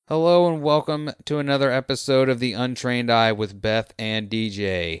Hello and welcome to another episode of The Untrained Eye with Beth and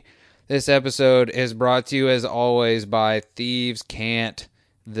DJ. This episode is brought to you as always by Thieves Can't,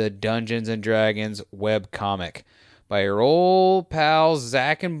 the Dungeons & Dragons webcomic by your old pals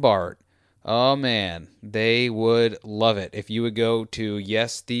Zach and Bart. Oh man, they would love it if you would go to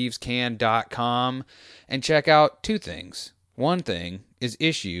yesthievescan.com and check out two things. One thing is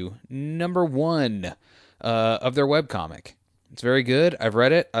issue number 1 of their webcomic. It's very good. I've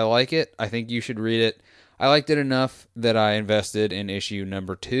read it. I like it. I think you should read it. I liked it enough that I invested in issue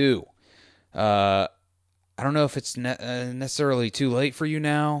number 2. I don't know if it's necessarily too late for you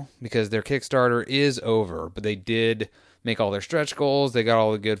now because their Kickstarter is over, but they did make all their stretch goals. They got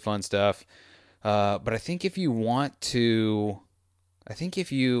all the good fun stuff. But I think if you want to,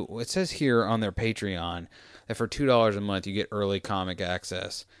 it says here on their Patreon that for $2 a month you get early comic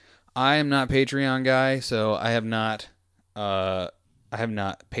access. I am not Patreon guy, so I have not Patreoned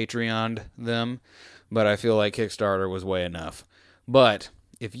them, but I feel like Kickstarter was way enough. But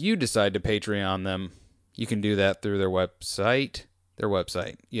if you decide to Patreon them, you can do that through their website,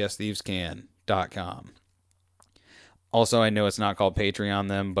 yesthievescan.com. Also, I know it's not called Patreon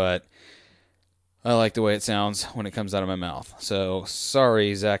them, but I like the way it sounds when it comes out of my mouth. So,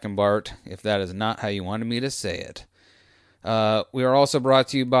 sorry, Zach and Bart, if that is not how you wanted me to say it. We are also brought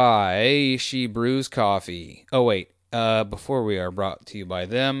to you by She Brews Coffee. Oh, wait. Before we are brought to you by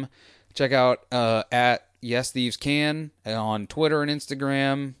them, check out at Yes Thieves Can on Twitter and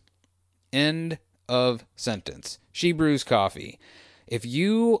Instagram. End of sentence. She Brews Coffee. If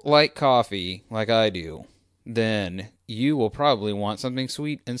you like coffee like I do, then you will probably want something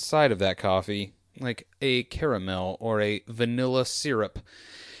sweet inside of that coffee, like a caramel or a vanilla syrup.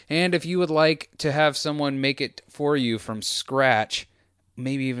 And if you would like to have someone make it for you from scratch,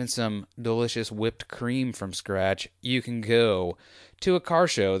 maybe even some delicious whipped cream from scratch, you can go to a car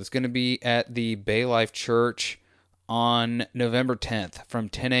show that's going to be at the Bay Life Church on November 10th from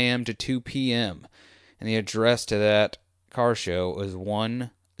 10 a.m. to 2 p.m. And the address to that car show is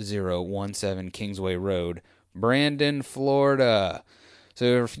 1017 Kingsway Road, Brandon, Florida.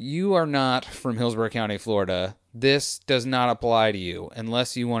 So if you are not from Hillsborough County, Florida, this does not apply to you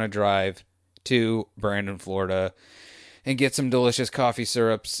unless you want to drive to Brandon, Florida and get some delicious coffee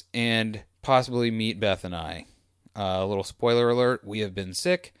syrups and possibly meet Beth and I. A little spoiler alert, we have been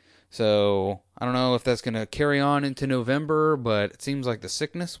sick, so I don't know if that's going to carry on into November, but it seems like the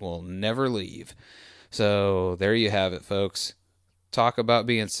sickness will never leave. So there you have it, folks. Talk about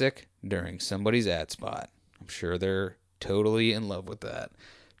being sick during somebody's ad spot. I'm sure they're totally in love with that.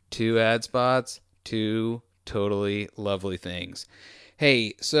 2 ad spots, 2 totally lovely things.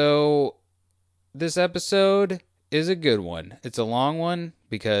 Hey, so this episode is a good one. It's a long one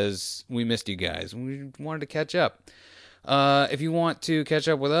because we missed you guys. We wanted to catch up. If you want to catch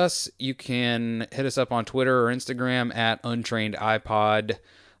up with us, you can hit us up on Twitter or Instagram at untrainediPod.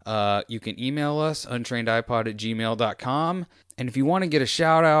 You can email us, untrainedipod@gmail.com. And if you want to get a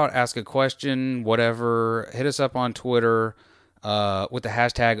shout out, ask a question, whatever, hit us up on Twitter with the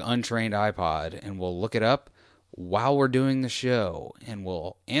hashtag untrainedipod, and we'll look it up while we're doing the show, and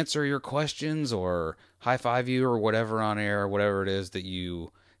we'll answer your questions or high-five you or whatever on air, whatever it is that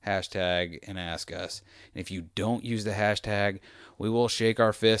you hashtag and ask us. And if you don't use the hashtag, we will shake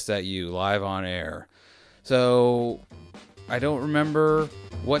our fists at you live on air. So I don't remember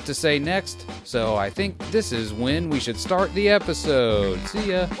what to say next, so I think this is when we should start the episode.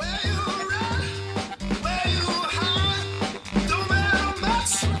 See ya.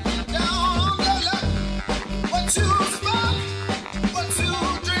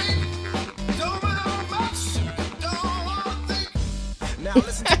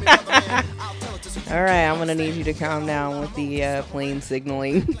 All right, I'm going to need you to calm down with the plane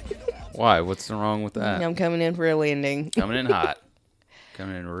signaling. Why? What's wrong with that? I'm coming in for a landing. Coming in hot.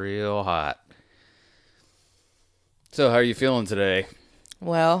 Coming in real hot. So, how are you feeling today?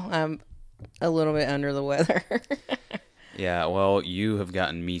 Well, I'm a little bit under the weather. Yeah, well, you have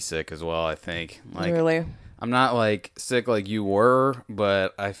gotten me sick as well, I think. Really? I'm not, sick like you were,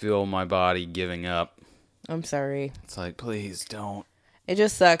 but I feel my body giving up. I'm sorry. It's like, please don't. It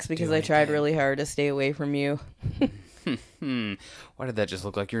just sucks because I tried really hard to stay away from you. Why did that just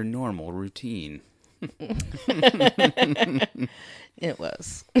look like your normal routine? It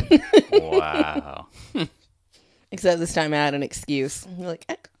was. Wow. Except this time I had an excuse. You're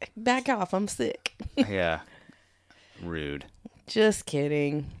like, back off, I'm sick. Yeah. Rude. Just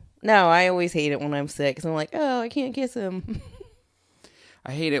kidding. No, I always hate it when I'm sick because I'm like, oh, I can't kiss him.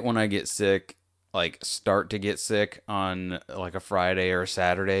 I hate it when I get sick like start to get sick on like a Friday or a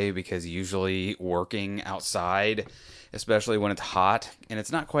Saturday because usually working outside, especially when it's hot and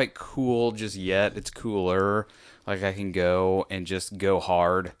it's not quite cool just yet, it's cooler. Like I can go and just go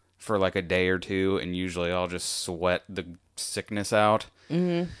hard for like a day or two, and usually I'll just sweat the sickness out.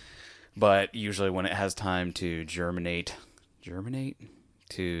 Mm-hmm. But usually when it has time to germinate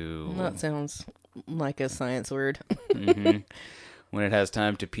to That sounds like a science word. hmm when it has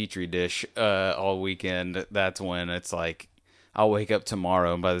time to petri dish all weekend, that's when it's like I'll wake up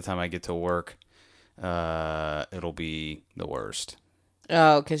tomorrow, and by the time I get to work, it'll be the worst.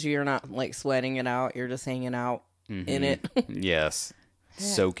 Oh, because you're not like sweating it out. You're just hanging out in it. Yes,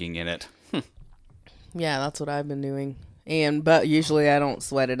 soaking in it. Yeah, that's what I've been doing. But usually I don't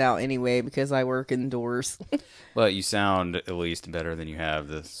sweat it out anyway because I work indoors. But you sound at least better than you have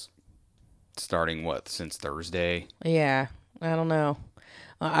this starting since Thursday. Yeah, I don't know.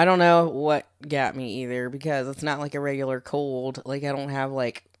 I don't know what got me either because it's not like a regular cold. Like I don't have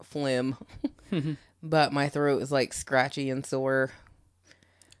like phlegm, but my throat is like scratchy and sore.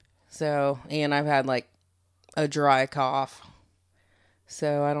 So, and I've had like a dry cough.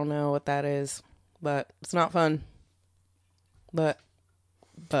 So I don't know what that is, but it's not fun. But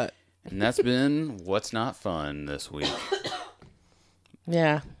And that's been what's not fun this week.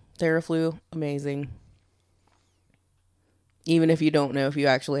 yeah, Theraflu, amazing. Even if you don't know if you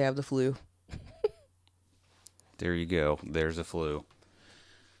actually have the flu. There you go. There's a flu.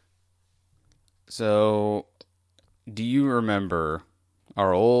 So, do you remember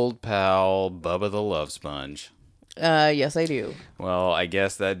our old pal Bubba the Love Sponge? Yes, I do. Well, I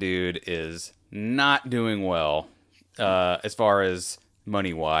guess that dude is not doing well as far as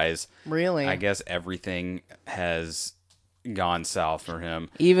money wise. Really? I guess everything has gone south for him.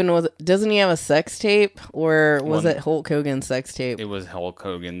 Even with, doesn't he have a sex tape, or was Well, it Hulk Hogan's sex tape? It was Hulk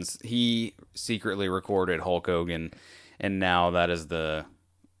Hogan's. He secretly recorded Hulk Hogan, and now that is the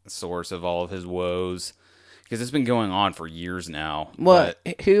source of all of his woes. Because it's been going on for years now. What?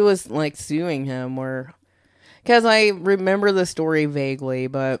 Who was like suing him? Or because I remember the story vaguely,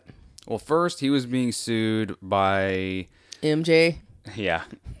 but Well, first he was being sued by MJ. Yeah,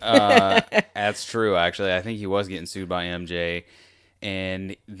 that's true. Actually, I think he was getting sued by MJ,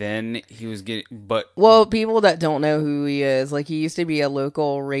 and then he was Well, people that don't know who he is, like he used to be a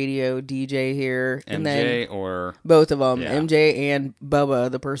local radio DJ here, and MJ then or both of them, yeah. MJ and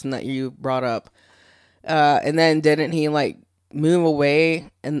Bubba, the person that you brought up, and then didn't he like move away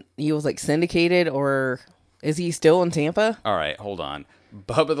and he was like syndicated, or is he still in Tampa? All right, hold on.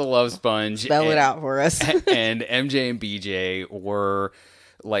 Bubba the Love Sponge. Spell it out for us. And MJ and BJ were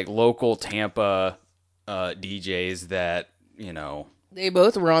like local Tampa DJs that, They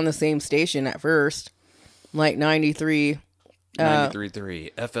both were on the same station at first, like 93.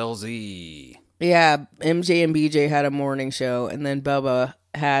 93.3 FLZ. Yeah, MJ and BJ had a morning show, and then Bubba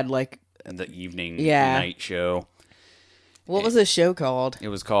had like The evening Yeah. night show. what was this show called? It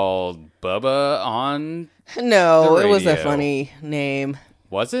was called Bubba on. No, The it was a radio. funny name.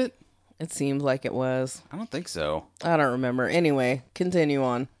 Was it? It seemed like it was. I don't think so. I don't remember. Anyway, continue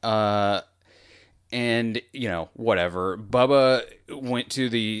on. And whatever. Bubba went to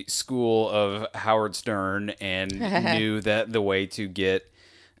the school of Howard Stern and knew that the way to get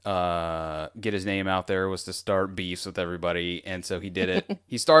his name out there was to start beefs with everybody, and so he did it.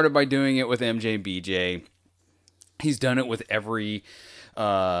 He started by doing it with MJ and BJ. He's done it with every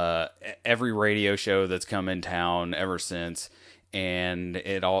radio show that's come in town ever since. And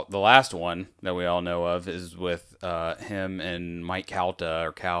the last one that we all know of is with him and Mike Calta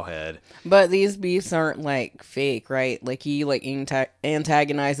or Cowhead. But these beefs aren't like fake, right? Like he like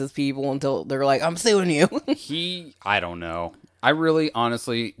antagonizes people until they're like, "I'm suing you." I don't know. I really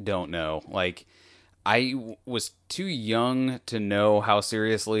honestly don't know. Like, I was too young to know how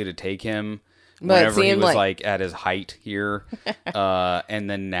seriously to take him But whenever he seemed was like at his height here. And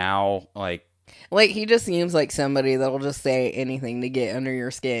then now, he just seems like somebody that'll just say anything to get under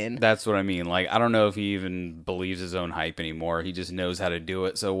your skin. that's what I mean. Like, I don't know if he even believes his own hype anymore. He just knows how to do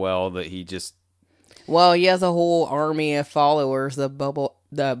it so well that he just... Well, he has a whole army of followers. The bubble,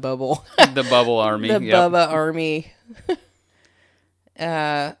 The Bubble Army. the Yep. Bubba army.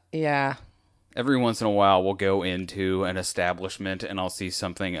 Yeah. Every once in a while, we'll go into an establishment and I'll see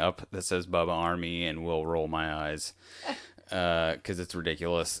something up that says Bubba Army and we'll roll my eyes. Because it's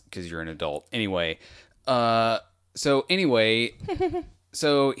ridiculous because you're an adult. Anyway. So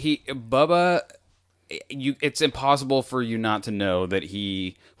Bubba... it's impossible for you not to know that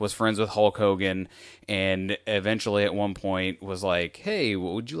he was friends with Hulk Hogan and eventually at one point was like, "Hey,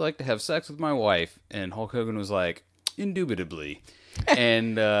 would you like to have sex with my wife?" And Hulk Hogan was like, "Indubitably."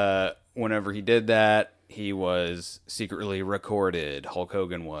 And whenever he did that, he was secretly recorded. Hulk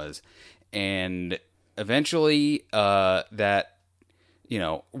Hogan was, and eventually, that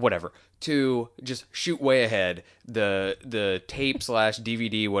whatever. To just shoot way ahead, the tape slash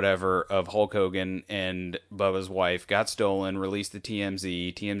DVD whatever of Hulk Hogan and Bubba's wife got stolen, released to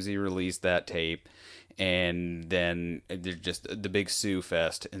TMZ. TMZ released that tape, and then there's just the big sue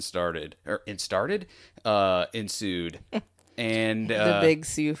fest ensued. And The big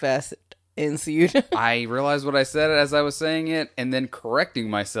Sue Fest ensued. I realized what I said as I was saying it, and then correcting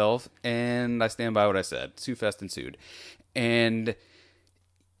myself, and I stand by what I said. Sue fest ensued, and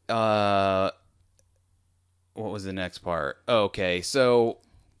what was the next part? Okay, so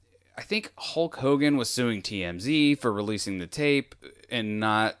I think Hulk Hogan was suing TMZ for releasing the tape and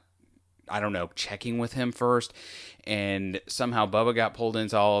not, I don't know, checking with him first. And somehow Bubba got pulled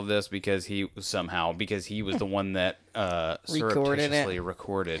into all of this because he was the one that surreptitiously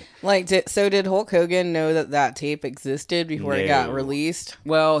recorded. Like, so did Hulk Hogan know that tape existed before it got released?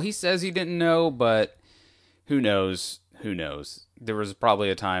 Well, he says he didn't know, but who knows? Who knows? There was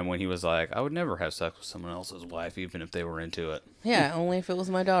probably a time when he was like, I would never have sex with someone else's wife, even if they were into it. Yeah, only if it was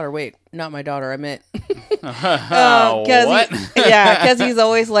my daughter. Wait, not my daughter. I meant... What? Because he's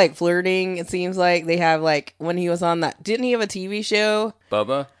always, like, flirting. It seems like they have, like, when he was on that... Didn't he have a TV show?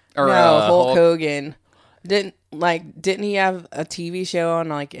 Bubba? Or, no, Hulk Hogan. Didn't he have a TV show on,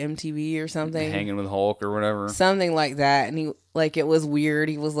 like, MTV or something? Hanging with Hulk or whatever. Something like that. And he, like, it was weird.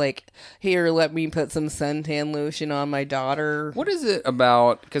 He was like, here, let me put some suntan lotion on my daughter. What is it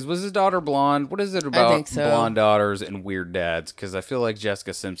about? Because was his daughter blonde? What is it about blonde daughters and weird dads? Because I feel like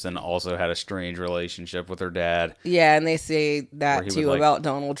Jessica Simpson also had a strange relationship with her dad. Yeah, and they say that, too, about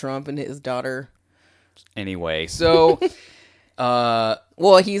Donald Trump and his daughter. Anyway, so...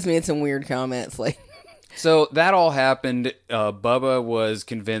 well, he's made some weird comments, like... So that all happened. Bubba was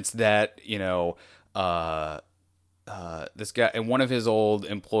convinced that, this guy and one of his old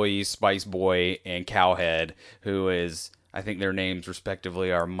employees, Spice Boy and Cowhead, who is, I think their names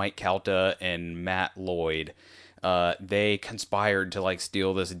respectively are Mike Calta and Matt Lloyd. They conspired to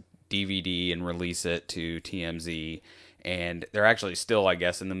steal this DVD and release it to TMZ. And they're actually still, I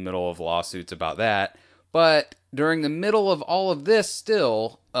guess, in the middle of lawsuits about that. But during the middle of all of this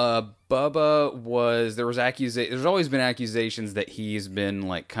still, Bubba there's always been accusations that he's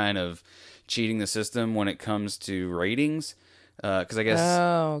been kind of cheating the system when it comes to ratings. Because I guess...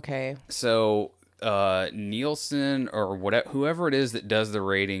 Oh, okay. So, Nielsen or whoever it is that does the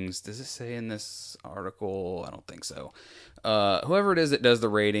ratings, does it say in this article? I don't think so. Whoever it is that does the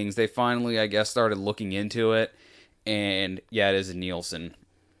ratings, they finally, I guess, started looking into it. And yeah, it is Nielsen.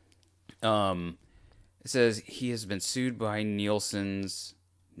 It says he has been sued by Nielsen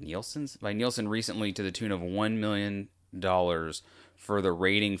recently to the tune of $1 million for the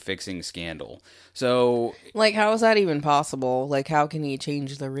rating fixing scandal. So, how is that even possible? How can he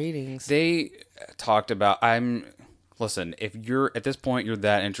change the ratings? They talked about, listen, if you're at this point, you're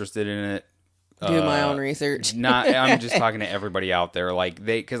that interested in it, do my own research. I'm just talking to everybody out there.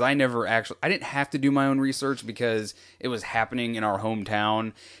 Because I didn't have to do my own research because it was happening in our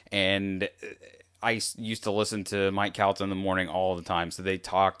hometown, and I used to listen to Mike Calta in the morning all the time, so they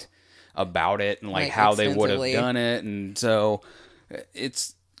talked about it and how they would have done it, and so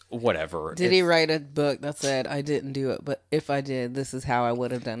it's whatever. Did he write a book that said, I didn't do it, but if I did, this is how I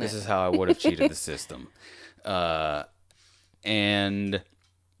would have done it? This is how I would have cheated the system. And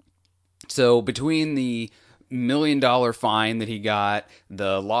so between the $1 million fine that he got,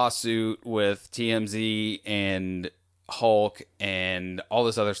 the lawsuit with TMZ and Hulk, and all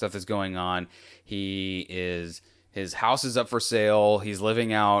this other stuff that's going on, his house is up for sale. He's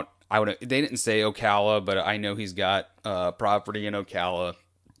living out. They didn't say Ocala, but I know he's got property in Ocala.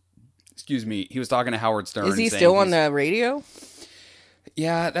 Excuse me. He was talking to Howard Stern. Is he still on the radio?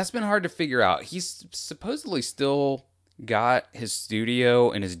 Yeah, that's been hard to figure out. He's supposedly still got his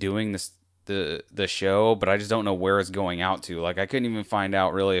studio and is doing the show, but I just don't know where it's going out to. I couldn't even find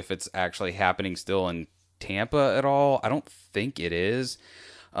out really if it's actually happening still in Tampa at all. I don't think it is.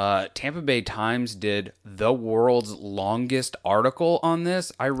 Tampa Bay Times did the world's longest article on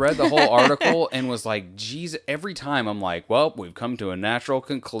this. I read the whole article and was like, geez, every time I'm like, well, we've come to a natural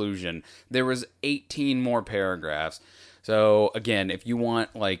conclusion. There was 18 more paragraphs. So again, if you want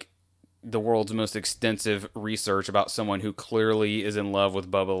the world's most extensive research about someone who clearly is in love with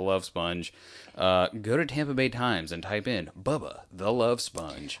Bubba the Love Sponge, go to Tampa Bay Times and type in Bubba the Love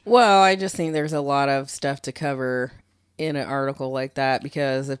Sponge. Well, I just think there's a lot of stuff to cover in an article like that,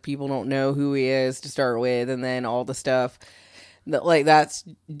 because if people don't know who he is to start with, and then all the stuff Like, that's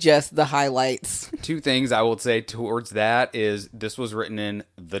just the highlights. Two things I will say towards that is this was written in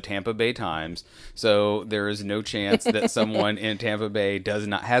the Tampa Bay Times, so there is no chance that someone in Tampa Bay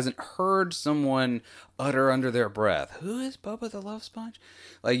hasn't heard someone utter under their breath, "Who is Bubba the Love Sponge?"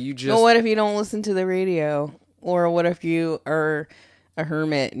 Like, you just. Well, what if you don't listen to the radio? Or what if you are a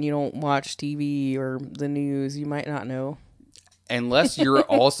hermit and you don't watch TV or the news? You might not know. Unless you're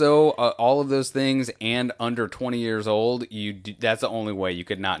also all of those things and under 20 years old, that's the only way you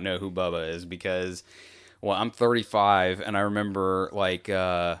could not know who Bubba is. Because, well, I'm 35, and I remember, like,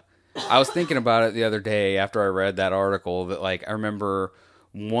 I was thinking about it the other day after I read that article, that, like, I remember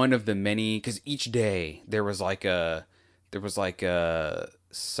one of the many, because each day there was like a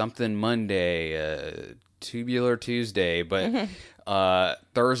something Monday, tubular Tuesday, but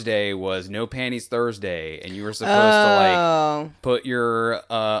Thursday was no panties Thursday, and you were supposed to, like, put your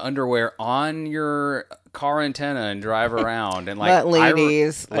underwear on your car antenna and drive around, and, like, but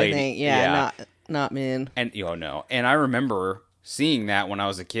ladies, I think, yeah, not men. And no, and I remember seeing that when I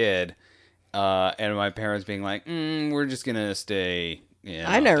was a kid, and my parents being like, "We're just gonna stay."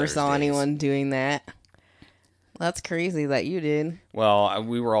 I never Thursdays. saw anyone doing that. That's crazy that you did. Well,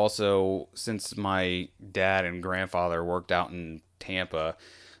 we were also, since my dad and grandfather worked out in Tampa,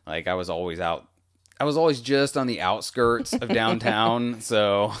 like, I was always just on the outskirts of downtown,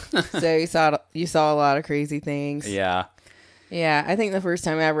 so. So you saw a lot of crazy things. Yeah. Yeah, I think the first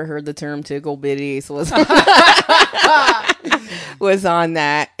time I ever heard the term tickle bitties was was on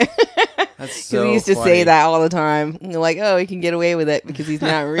that. That's so he used to funny. say that all the time. Like, oh, he can get away with it because he's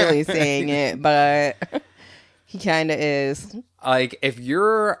not really saying it, but he kind of is. Like, if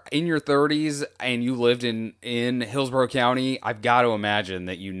you're in your 30s and you lived in Hillsborough County, I've got to imagine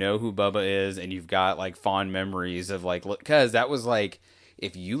that you know who Bubba is, and you've got, like, fond memories of, like, because that was, like,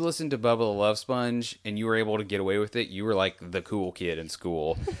 if you listened to Bubba the Love Sponge and you were able to get away with it, you were, like, the cool kid in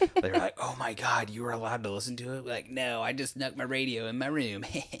school. They were like, "Oh my God, you were allowed to listen to it?" Like, "No, I just snuck my radio in my room."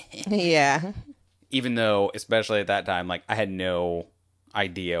 Yeah. Even though, especially at that time, like, I had no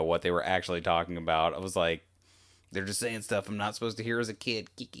idea what they were actually talking about. I was like, they're just saying stuff I'm not supposed to hear as a kid.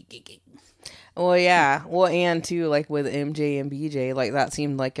 Well, yeah. Well, and too, like, with MJ and BJ, like, that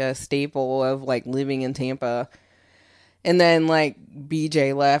seemed like a staple of, like, living in Tampa. And then, like,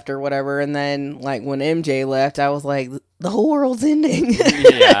 BJ left or whatever. And then, like, when MJ left, I was like, the whole world's ending.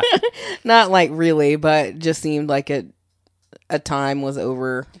 Yeah. Not, like, really, but just seemed like a time was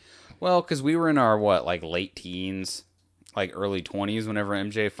over. Well, because we were in our, like, late teens, like, early 20s whenever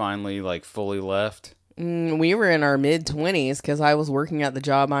MJ finally, like, fully left. We were in our mid-20s because I was working at the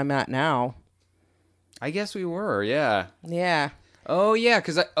job I'm at now. I guess we were, yeah. Yeah. Oh, yeah,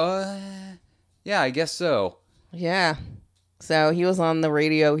 because yeah, I guess so. Yeah. So he was on the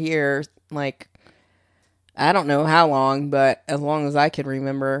radio here, like, I don't know how long, but as long as I could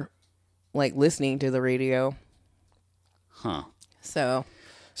remember, like, listening to the radio. Huh. So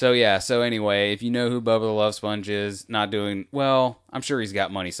yeah, so anyway, if you know who Bubba the Love Sponge is, not doing well, I'm sure he's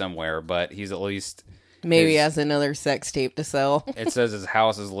got money somewhere, but he's at least... maybe has another sex tape to sell. It says his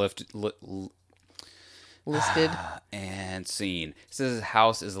house is listed and seen. It says his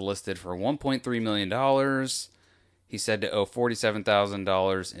house is listed for $1.3 million. He's said to owe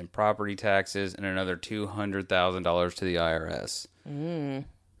 $47,000 in property taxes and another $200,000 to the IRS.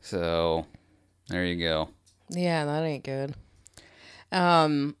 So, there you go. Yeah, that ain't good.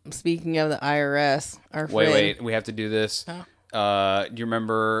 Speaking of the IRS, our friend... Wait, we have to do this. Oh. Do you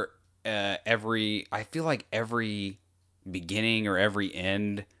remember I feel like every beginning or every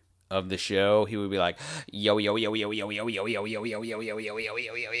end of the show, he would be like, "Yo, yo, yo, yo, yo, yo, yo, yo, yo, yo, yo, yo, yo, yo,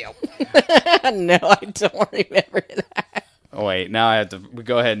 yo, yo, yo." No, I don't remember that. Oh, wait, now I have to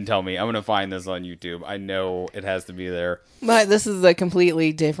go ahead and tell me. I'm going to find this on YouTube. I know it has to be there. But this is a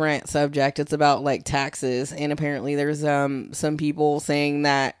completely different subject. It's about, like, taxes. And apparently there's some people saying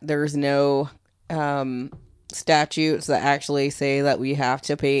that there's no statutes that actually say that we have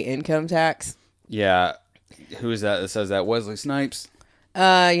to pay income tax. Yeah. Who is that says that? Wesley Snipes?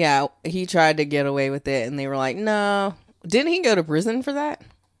 Yeah. He tried to get away with it, and they were like, no. Didn't he go to prison for that?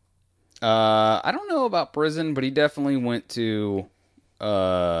 I don't know about prison, but he definitely went to...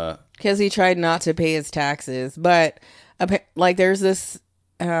 because he tried not to pay his taxes. But, like, there's this...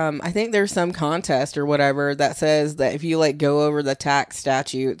 I think there's some contest or whatever that says that if you, like, go over the tax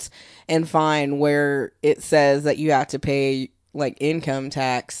statutes and find where it says that you have to pay, like, income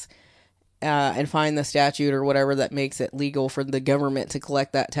tax, and find the statute or whatever that makes it legal for the government to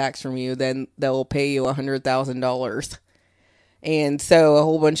collect that tax from you, then they'll pay you $100,000. And so a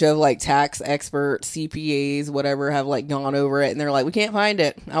whole bunch of, like, tax experts, CPAs, whatever, have, like, gone over it, and they're like, we can't find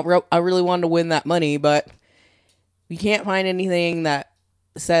it. I really wanted to win that money, but We can't find anything that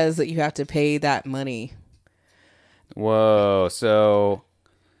says that you have to pay that money. Whoa. So,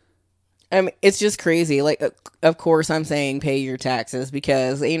 I mean, it's just crazy. Like, of course, I'm saying pay your taxes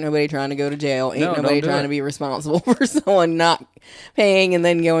because ain't nobody trying to go to jail. Ain't no, nobody don't do trying to it. be responsible for someone not paying and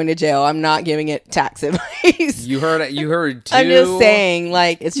then going to jail. I'm not giving it tax advice. You heard it. You heard two. I'm just saying,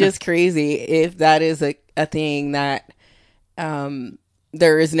 like, it's just crazy if that is a thing that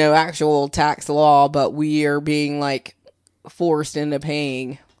there is no actual tax law, but we are being, like, forced into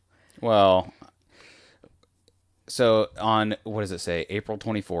paying. Well, so on, what does it say? April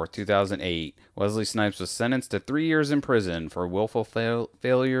 24th, 2008, Wesley Snipes was sentenced to 3 years in prison for willful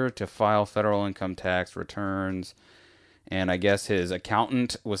failure to file federal income tax returns. And I guess his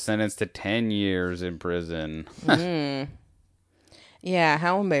accountant was sentenced to 10 years in prison. Yeah,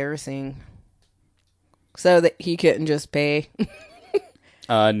 how embarrassing. So that he couldn't just pay.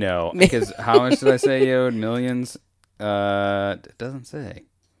 No, because how much did I say he owed? Millions? It doesn't say.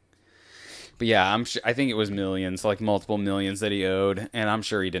 But yeah, I think it was millions, like multiple millions that he owed, and I'm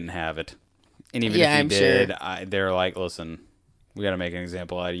sure he didn't have it. And even if Yeah, he I'm did, sure. they're like, listen, we got to make an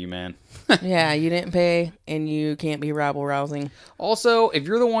example out of you, man. Yeah, you didn't pay and you can't be rabble rousing. Also, if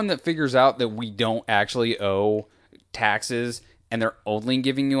you're the one that figures out that we don't actually owe taxes and they're only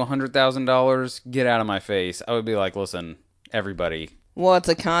giving you $100,000, get out of my face. I would be like, listen, everybody. Well, it's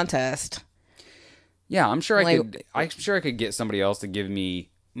a contest. Yeah, I'm sure Like, I could get somebody else to give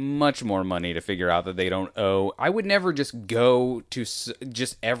me much more money to figure out that they don't owe. I would never just go to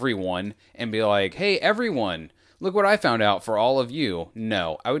just everyone and be like, "Hey, everyone, look what I found out for all of you."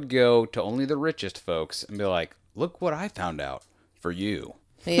 No, I would go to only the richest folks and be like, "Look what I found out for you.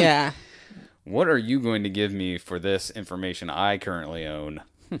 yeah. What are you going to give me for this information I currently own?"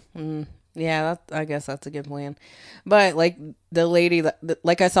 Yeah, I guess that's a good plan. But like the lady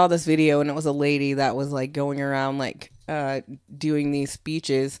like I saw this video and it was a lady that was like going around like doing these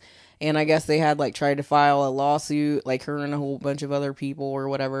speeches, and I guess they had like tried to file a lawsuit, like her and a whole bunch of other people or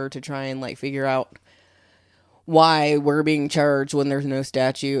whatever, to try and like figure out why we're being charged when there's no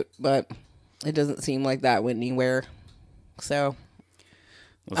statute, but it doesn't seem like that went anywhere. So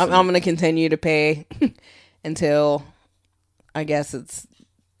Listen, I'm going to continue to pay until I guess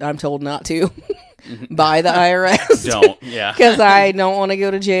I'm told not to by the IRS. don't. Yeah. Because I don't want to go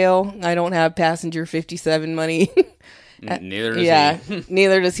to jail. I don't have passenger 57 money. Neither does Yeah, he.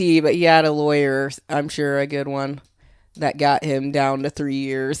 neither does he, but he had a lawyer, I'm sure a good one, that got him down to 3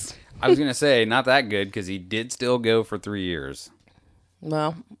 years. I was gonna say not that good because he did still go for 3 years.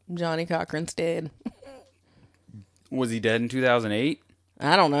 Well, Johnny Cochran's dead. Was he dead in 2008?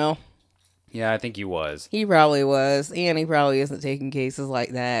 I don't know. Yeah, I think he was. He probably was, and he probably isn't taking cases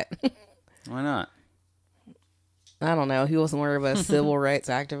like that. Why not? I don't know. He was more of a civil rights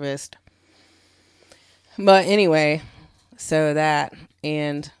activist. But anyway, so that,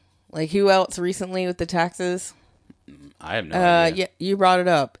 and like who else recently with the taxes? I have no idea. Yeah, you brought it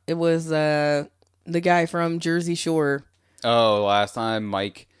up. It was the guy from Jersey Shore. Oh, last time,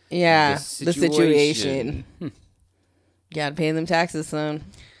 Mike. Yeah, The situation. Gotta pay them taxes, son.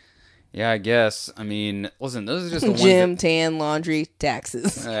 Yeah, I guess. I mean, listen, those are just the ones Gym, that... tan, laundry,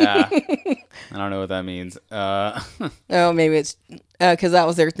 taxes. Yeah. I don't know what that means. Oh, maybe it's because that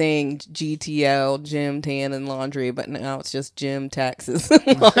was their thing. GTL, gym, tan, and laundry. But now it's just gym, taxes,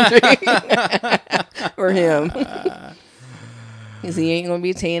 and laundry for him. Because he ain't going to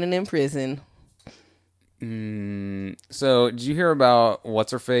be tanning in prison. So, did you hear about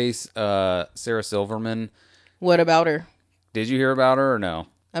what's-her-face, Sarah Silverman? What about her? Did you hear about her or no?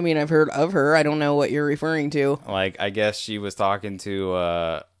 I mean, I've heard of her. I don't know what you're referring to. Like, I guess she was talking to,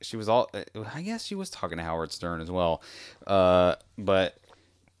 I guess she was talking to Howard Stern as well. But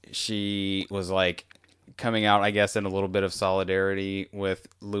she was like coming out, I guess, in a little bit of solidarity with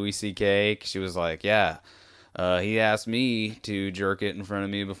Louis C.K. She was like, yeah, he asked me to jerk it in front of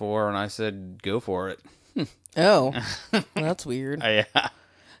me before, and I said, go for it. Oh, that's weird. Yeah.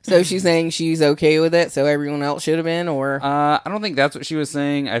 So she's saying she's okay with it, so everyone else should have been, or? I don't think that's what she was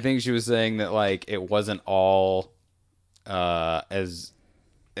saying. I think she was saying that, like, it wasn't all as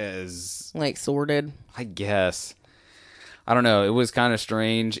Like, sorted. I guess. I don't know. It was kind of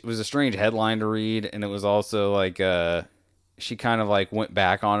strange. It was a strange headline to read, and it was also like she kind of like went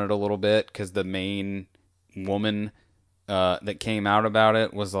back on it a little bit because the main woman that came out about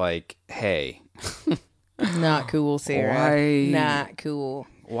it was like, "Hey, Not cool, Sarah. Why? Not cool.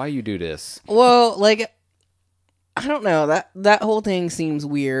 Why you do this?" Well, like, I don't know. That whole thing seems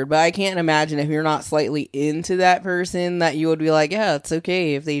weird, but I can't imagine if you're not slightly into that person that you would be like, yeah, it's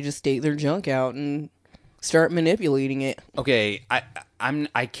okay if they just take their junk out and start manipulating it. Okay,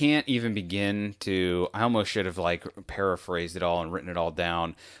 I can't even begin to. I almost should have like paraphrased it all and written it all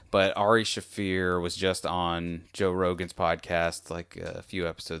down. But Ari Shaffir was just on Joe Rogan's podcast like a few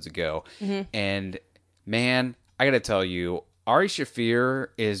episodes ago, and man, I got to tell you, Ari Shaffir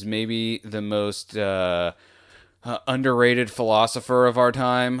is maybe the most underrated philosopher of our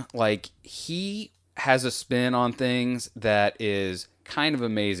time. Like, he has a spin on things that is kind of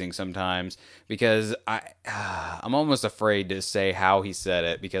amazing sometimes, because I'm almost afraid to say how he said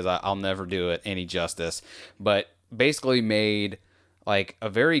it, because I'll never do it any justice. But basically made like a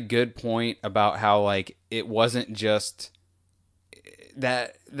very good point about how like it wasn't just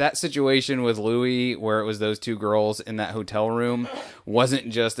that situation with Louis, where it was those two girls in that hotel room, wasn't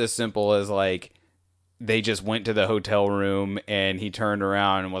just as simple as like they just went to the hotel room and he turned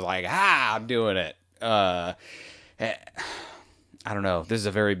around and was like, I'm doing it. I don't know. This is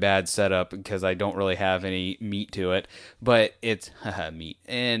a very bad setup because I don't really have any meat to it, but it's meat.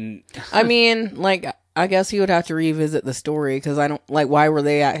 And I mean, like, I guess you would have to revisit the story, because I don't, like, why were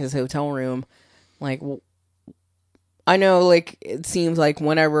they at his hotel room? Like, I know, like, it seems like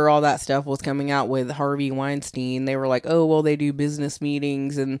whenever all that stuff was coming out with Harvey Weinstein, they were like, oh, well, they do business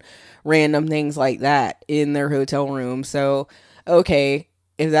meetings and random things like that in their hotel room. So, okay,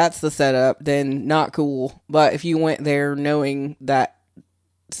 if that's the setup, then not cool. But if you went there knowing that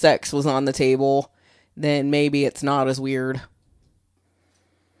sex was on the table, then maybe it's not as weird.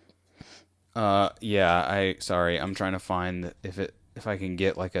 yeah, sorry, I'm trying to find if I can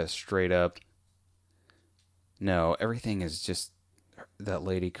get like a straight up. No, everything is just that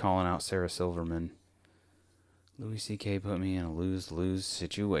lady calling out Sarah Silverman. Louis C.K. put me in a lose-lose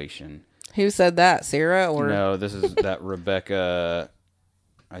situation. Who said that, Sarah? Or No, this is that Rebecca.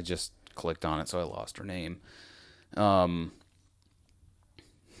 I just clicked on it, so I lost her name.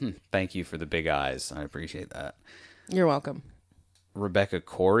 Thank you for the big eyes. I appreciate that. You're welcome. Rebecca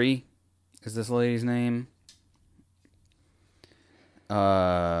Corey is this lady's name.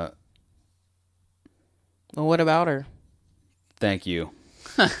 Well, what about her? Thank you.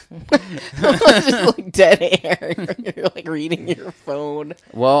 Just like dead air. You're like reading your phone.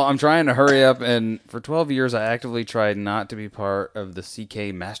 Well, I'm trying to hurry up, and for 12 years I actively tried not to be part of the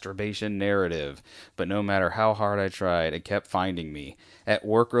CK masturbation narrative, but no matter how hard I tried, it kept finding me. At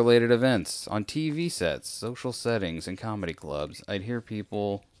work-related events, on TV sets, social settings, and comedy clubs, I'd hear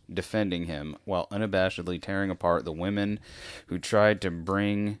people defending him while unabashedly tearing apart the women who tried to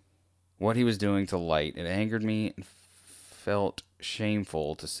bring what he was doing to light. It angered me and felt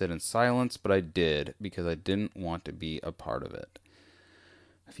shameful to sit in silence, but I did, because I didn't want to be a part of it.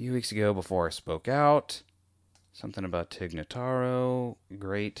 A few weeks ago, before I spoke out, something about Tig Notaro,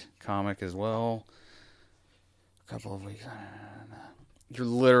 great comic as well. A couple of weeks. You're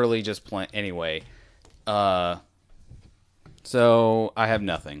literally just playing. Anyway, so I have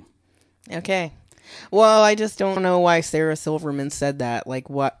nothing. Okay. Well, I just don't know why Sarah Silverman said that. Like,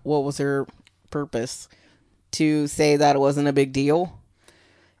 what was her purpose? To say that it wasn't a big deal?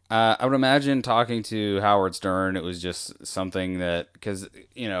 I would imagine talking to Howard Stern, it was just something that, because,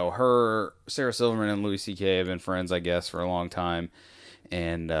 you know, Sarah Silverman and Louis C.K. have been friends, I guess, for a long time.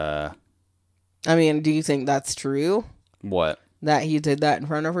 And, I mean, do you think that's true? What? That he did that in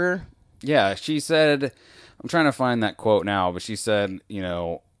front of her? Yeah, she said, I'm trying to find that quote now, but she said, you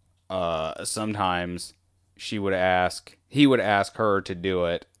know, sometimes he would ask her to do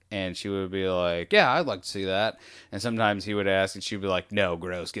it, and she would be like, yeah, I'd like to see that. And sometimes he would ask, and she'd be like, no,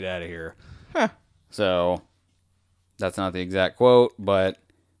 gross, get out of here. Huh. So, that's not the exact quote, but,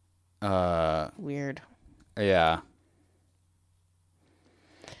 weird. Yeah.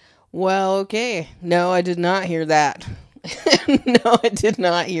 Well, okay. No, I did not hear that. No, I did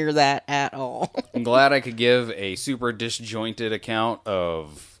not hear that at all. I'm glad I could give a super disjointed account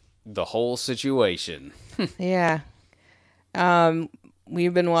of the whole situation. Yeah.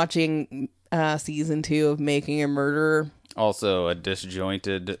 We've been watching season 2 of Making a Murderer. Also a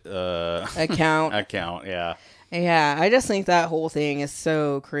disjointed account. account, yeah. Yeah, I just think that whole thing is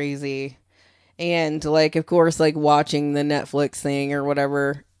so crazy. And, like, of course, like, watching the Netflix thing or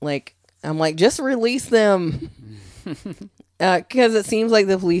whatever, like, I'm like, just release them. Because it seems like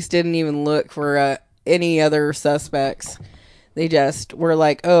the police didn't even look for any other suspects. They just were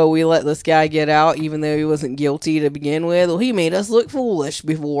like, oh, we let this guy get out even though he wasn't guilty to begin with. Well, he made us look foolish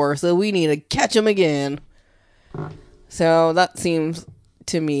before, so we need to catch him again. So that seems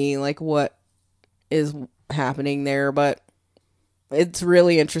to me like what is happening there. But it's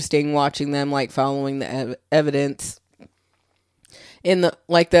really interesting watching them, like, following the evidence in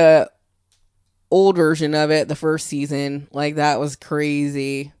the old version of it, the first season. Like, that was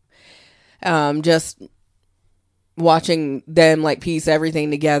crazy. Just watching them like piece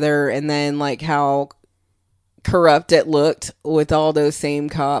everything together, and then like how corrupt it looked with all those same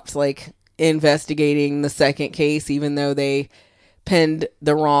cops like investigating the second case, even though they pinned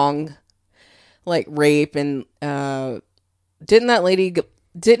the wrong like rape. And didn't that lady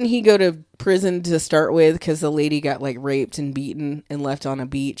didn't he go to prison to start with because the lady got like raped and beaten and left on a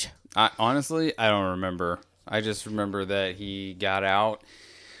beach? Honestly, I don't remember. I just remember that he got out.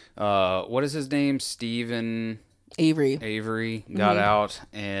 What is his name? Stephen Avery. got out,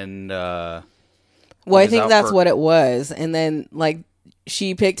 and Well, he I was think out that's for. what it was. And then like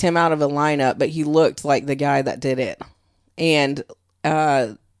she picked him out of a lineup, but he looked like the guy that did it. And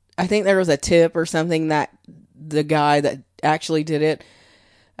I think there was a tip or something that the guy that actually did it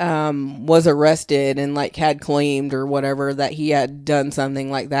was arrested and like had claimed or whatever that he had done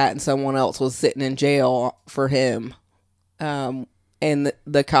something like that, and someone else was sitting in jail for him. And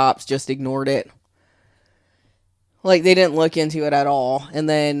the cops just ignored it. Like they didn't look into it at all. And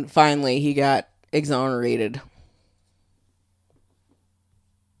then finally he got exonerated.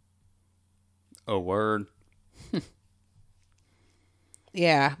 Oh, word.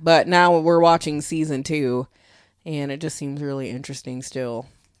 Yeah, but now we're watching season 2, and it just seems really interesting still.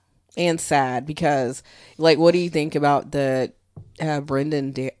 And sad because, like, what do you think about the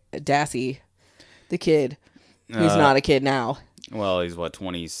Brendan Dassey, the kid who's Uh, not a kid now? well, he's what,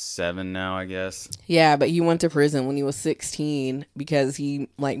 27 now, I guess. Yeah, but he went to prison when he was 16 because he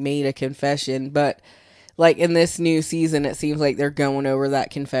like made a confession. But like in this new season, it seems like they're going over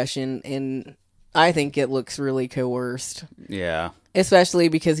that confession, and I think it looks really coerced. Yeah. Especially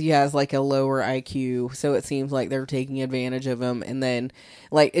because he has like a lower IQ, so it seems like they're taking advantage of him. And then,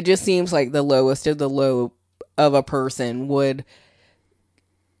 like, it just seems like the lowest of the low of a person would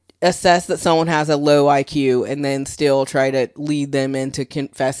assess that someone has a low IQ and then still try to lead them into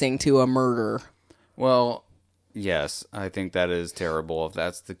confessing to a murder. Well, yes, I think that is terrible if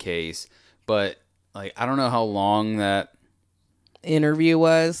that's the case. But, like, I don't know how long that Interview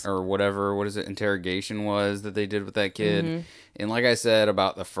was. or whatever, what is it, interrogation was that they did with that kid. And like I said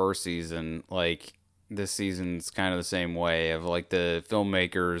about the first season, like this season's kind of the same way of like the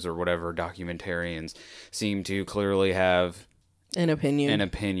filmmakers or whatever documentarians seem to clearly have An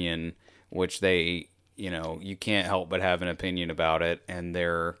opinion, which they, you can't help but have an opinion about it. And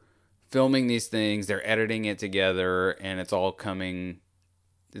they're filming these things, they're editing it together, and it all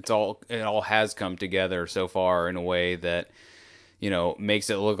has come together so far in a way that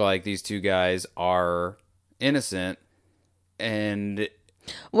makes it look like these two guys are innocent. And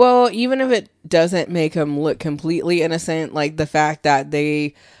Well, even if it doesn't make them look completely innocent, like the fact that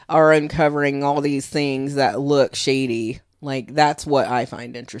they are uncovering all these things that look shady, like that's what I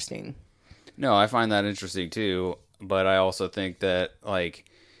find interesting. no, I find that interesting too. But I also think that like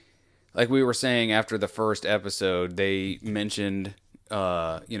we were saying after the first episode, they mentioned,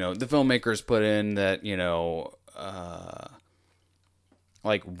 the filmmakers put in that,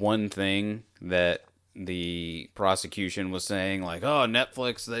 like one thing that the prosecution was saying, like, oh,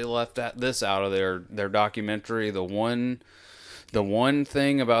 Netflix, they left this out of their documentary. The one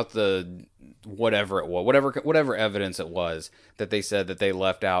thing about the whatever it was, whatever evidence it was that they said that they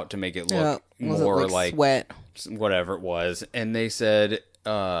left out to make it look Was more it like sweat? whatever it was. And they said,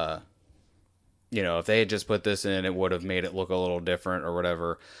 if they had just put this in, it would have made it look a little different or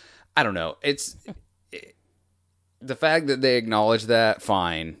whatever. I don't know. The fact that they acknowledge that,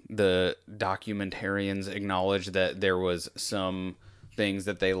 fine. The documentarians acknowledge that there was some things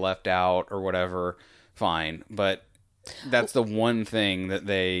that they left out or whatever, fine. But that's the one thing that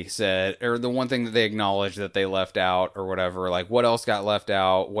they said, or the one thing that they acknowledged that they left out or whatever. Like, what else got left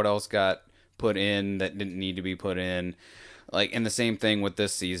out? What else got put in that didn't need to be put in? Like, and the same thing with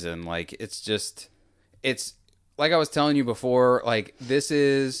this season. Like, it's like I was telling you before, like, this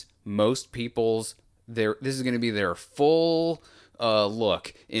is most people's this is going to be their full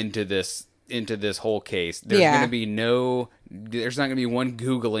look into this whole case. There's going to be there's not going to be one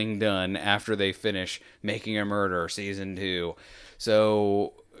Googling done after they finish Making a Murder season 2.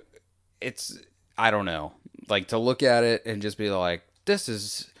 So I don't know, like to look at it and just be like,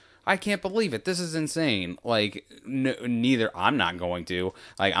 I can't believe it. This is insane. Like, neither. I'm not going to.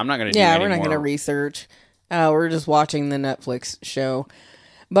 Like, I'm not going to do Yeah, any we're not more. going to research. We're just watching the Netflix show.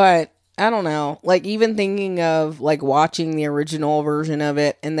 But I don't know. Like, even thinking of like watching the original version of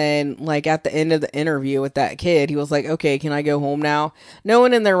it, and then like at the end of the interview with that kid, he was like, "Okay, can I go home now?" No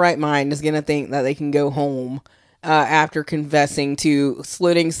one in their right mind is gonna think that they can go home after confessing to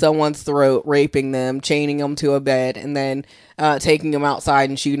slitting someone's throat, raping them, chaining them to a bed, and then taking them outside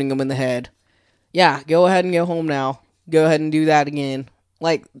and shooting them in the head. Yeah, go ahead and go home now. Go ahead and do that again.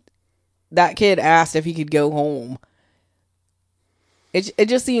 Like, that kid asked if he could go home. it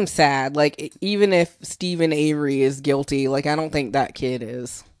just seems sad. Like even if Stephen Avery is guilty, like I don't think that kid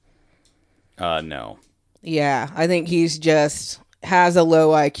is. No. Yeah, I think he's just has a low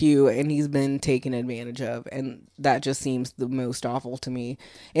IQ and he's been taken advantage of, and that just seems the most awful to me.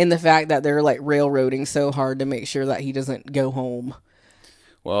 And the fact that they're like railroading so hard to make sure that he doesn't go home.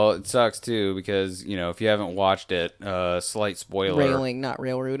 Well, it sucks too because if you haven't watched it, slight spoiler. Railing, not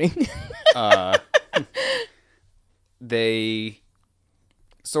railroading. Uh, they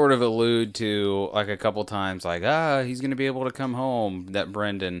sort of allude to like a couple times, like he's gonna be able to come home. That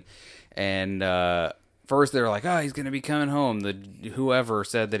Brendan, and first they're like, he's gonna be coming home. The whoever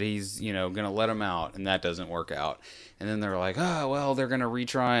said that he's gonna let him out, and that doesn't work out. And then they're like, well, they're gonna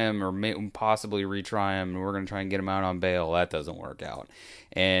retry him or possibly retry him, and we're gonna try and get him out on bail. That doesn't work out.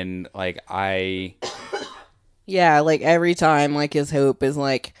 And like Yeah, like every time, like his hope is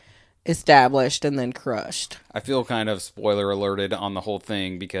like established and then crushed. I feel kind of spoiler alerted on the whole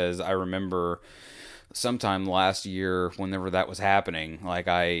thing because I remember sometime last year, whenever that was happening, like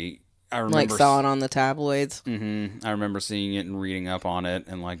I remember Like saw it on the tabloids. I remember seeing it and reading up on it,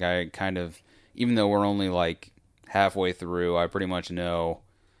 and like I kind of, even though we're only like halfway through, I pretty much know.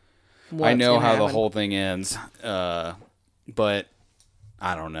 I know how the whole thing ends, but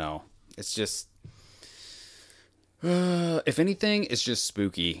I don't know. It's just. If anything, it's just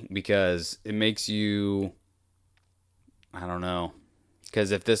spooky because it makes you. I don't know, because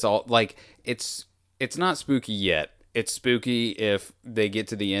if this all like it's not spooky yet. It's spooky if they get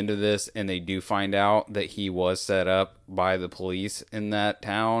to the end of this and they do find out that he was set up by the police in that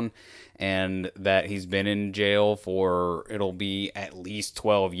town and that he's been in jail for it'll be at least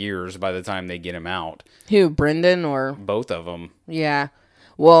 12 years by the time they get him out. Who, Brendan or both of them? Yeah.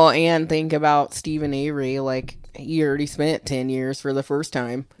 Well, and think about Stephen Avery. Like he already spent 10 years for the first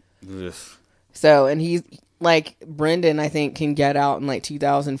time. Ugh. So, and he's like Brendan, I think, can get out in like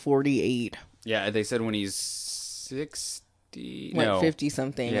 2048. Yeah, they said when he's 60, like no, 50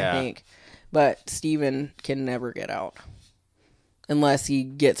 something, Yeah. I think. But Steven can never get out unless he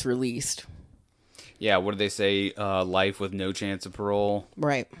gets released. Yeah, what did they say? Life with no chance of parole.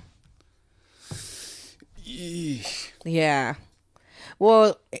 Right. Eesh. Yeah.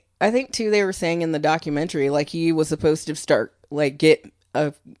 Well, I think too they were saying in the documentary like he was supposed to start like get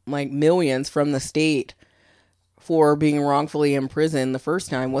like millions from the state for being wrongfully imprisoned the first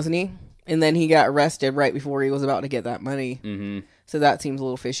time, wasn't he? And then he got arrested right before he was about to get that money. Mm-hmm. So that seems a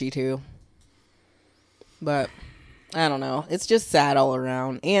little fishy too. But I don't know. It's just sad all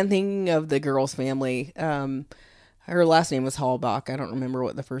around. And thinking of the girl's family, her last name was Hallbach. I don't remember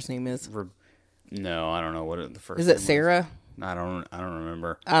what the first name is. No, I don't know what the first. Is name it Sarah? Was. I don't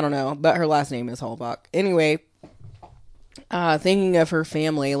remember. I don't know, but her last name is Hallbach. Anyway, thinking of her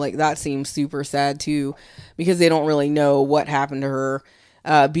family, like that seems super sad too, because they don't really know what happened to her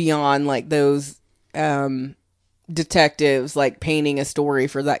beyond like those detectives like painting a story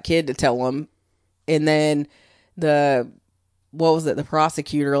for that kid to tell them, and then the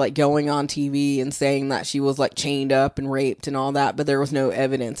prosecutor like going on TV and saying that she was like chained up and raped and all that, but there was no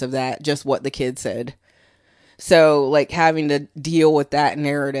evidence of that, just what the kid said. So like having to deal with that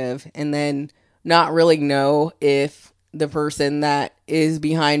narrative and then not really know if the person that is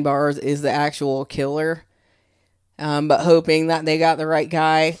behind bars is the actual killer, but hoping that they got the right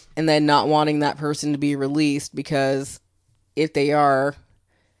guy and then not wanting that person to be released because if they are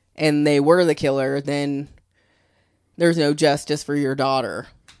and they were the killer, then there's no justice for your daughter.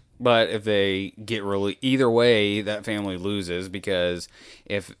 But if they get either way, that family loses because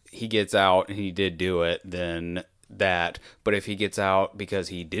if he gets out and he did do it, then that. But if he gets out because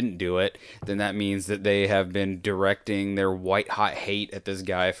he didn't do it, then that means that they have been directing their white hot hate at this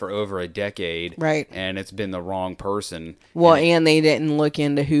guy for over a decade. Right. And it's been the wrong person. Well, and they didn't look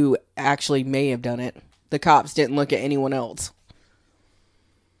into who actually may have done it. The cops didn't look at anyone else.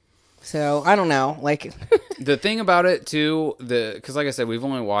 So, I don't know. Like, the thing about it, too, because like I said, we've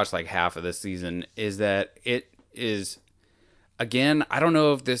only watched like half of this season, is that it is, again, I don't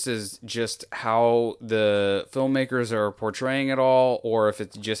know if this is just how the filmmakers are portraying it all, or if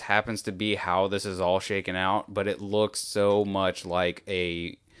it just happens to be how this is all shaken out, but it looks so much like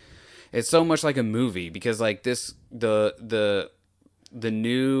it's so much like a movie, because like this, the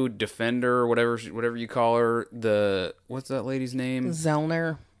new Defender, whatever you call her, what's that lady's name?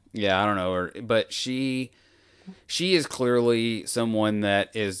 Zellner. Yeah, I don't know her, but she is clearly someone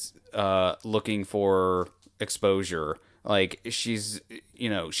that is looking for exposure. Like she's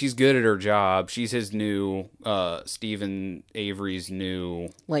good at her job. She's his new Stephen Avery's new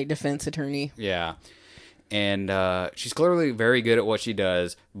Like defense attorney. Yeah. And she's clearly very good at what she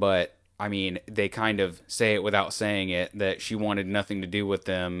does, but I mean, they kind of say it without saying it that she wanted nothing to do with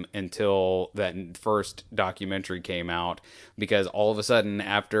them until that first documentary came out. Because all of a sudden,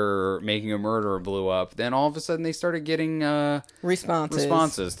 after Making a Murderer blew up, then all of a sudden they started getting Responses.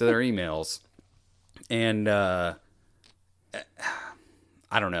 responses to their emails. And I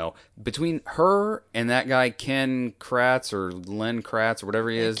don't know. Between her and that guy, Ken Kratz or Len Kratz or whatever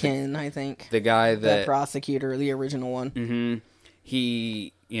he is, Ken, I think. the guy The that prosecutor, the original one.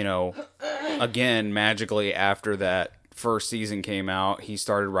 he, again, magically after that first season came out, he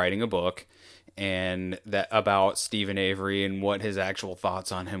started writing a book and that about Stephen Avery and what his actual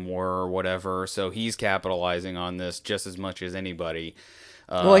thoughts on him were or whatever. So he's capitalizing on this just as much as anybody.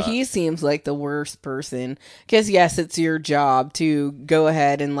 Well, he seems like the worst person. Because, yes, it's your job to go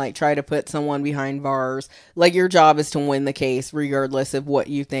ahead and, like, try to put someone behind bars. Like, your job is to win the case, regardless of what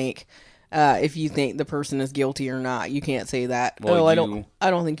you think. If you think the person is guilty or not, you can't say that. Well, I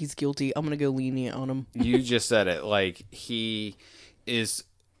don't think he's guilty. I'm gonna go lenient on him. You just said it. Like, he was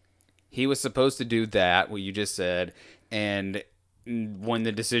supposed to do that, what you just said, and when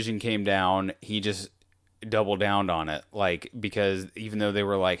the decision came down, he just doubled down on it. Like, because even though they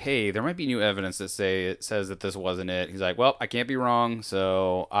were like, hey, there might be new evidence that says that this wasn't it, he's like, well, I can't be wrong,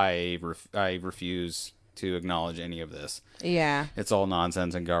 so I refuse to acknowledge any of this. Yeah. It's all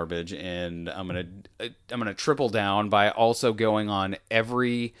nonsense and garbage, and I'm gonna triple down by also going on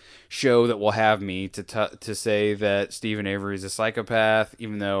every show that will have me to say that Stephen Avery is a psychopath,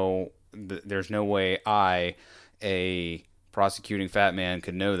 even though there's no way a prosecuting fat man,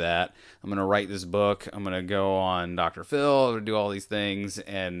 could know that. I'm gonna write this book. I'm gonna go on Dr. Phil. I'm gonna do all these things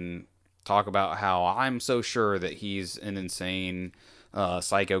and talk about how I'm so sure that he's an insane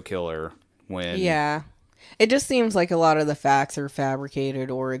psycho killer. When Yeah. It just seems like a lot of the facts are fabricated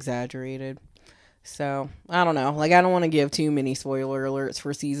or exaggerated. So, I don't know. Like, I don't want to give too many spoiler alerts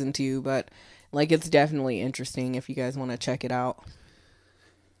for season 2, but, like, it's definitely interesting if you guys want to check it out.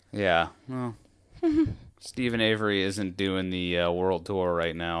 Yeah. Well, Stephen Avery isn't doing the world tour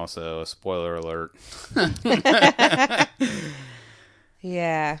right now, so spoiler alert.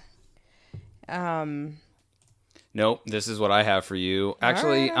 Yeah. Nope, this is what I have for you.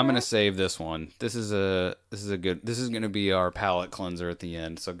 Actually, All I'm right. gonna save this one. This is gonna be our palate cleanser at the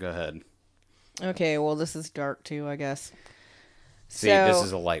end. So go ahead. Okay, well, this is dark too, I guess. See, this So,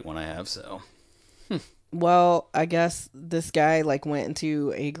 is a light one I have. So well, I guess this guy, like, went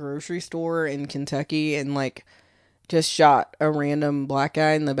into a grocery store in Kentucky and, like, just shot a random black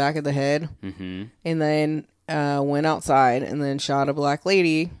guy in the back of the head. mm-hmm. And then went outside and then shot a black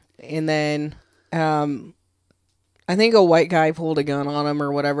lady. And then I think a white guy pulled a gun on him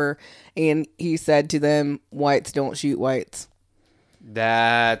or whatever. And he said to them, whites don't shoot whites.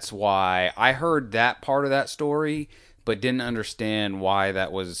 That's why I heard that part of that story, but didn't understand why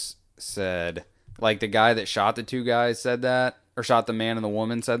that was said. Like the guy that shot the two guys said that, or shot the man and the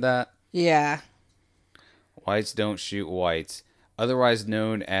woman said that. Yeah. Whites don't shoot whites. Otherwise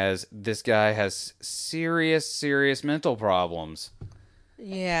known as this guy has serious mental problems.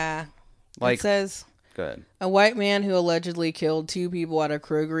 Yeah. Like, It says good. a white man who allegedly killed 2 people at a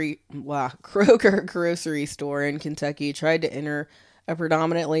Kroger grocery store in Kentucky tried to enter a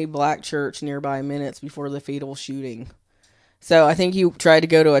predominantly black church nearby minutes before the fatal shooting. So I think he tried to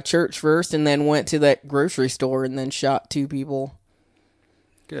go to a church first and then went to that grocery store and then shot 2 people.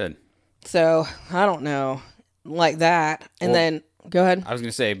 Good. So I don't know. Like that. And Well, then go ahead. I was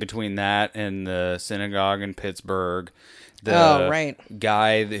going to say between that and the synagogue in Pittsburgh, Oh, the right.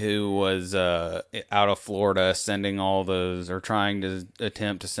 guy who was out of Florida sending all those, or trying to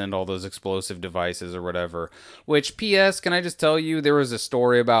attempt to send all those explosive devices or whatever. Which, P.S., can I just tell you, there was a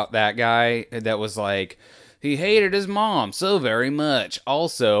story about that guy that was like, he hated his mom so very much.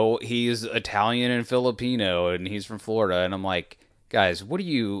 Also, he's Italian and Filipino, and he's from Florida. And I'm like, guys, what are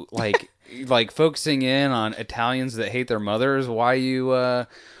you, like focusing in on Italians that hate their mothers? Why are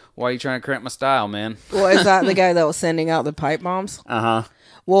you trying to cramp my style, man? Well, is that the guy that was sending out the pipe bombs? Uh-huh.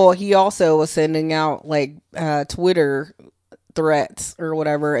 Well, he also was sending out like Twitter threats or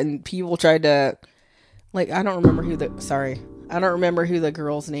whatever, and people tried to I don't remember who the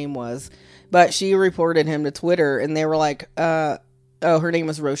girl's name was, but she reported him to Twitter, and they were like, oh, her name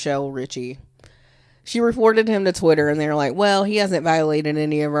was Rochelle Ritchie. She reported him to Twitter, and they were like, well, he hasn't violated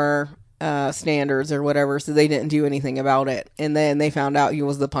any of our standards or whatever, so they didn't do anything about it. And then they found out he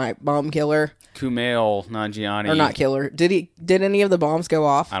was the pipe bomb killer. Kumail Nanjiani. Or not killer. Did any of the bombs go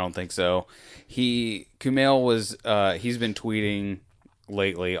off? I don't think so. Kumail was, he's been tweeting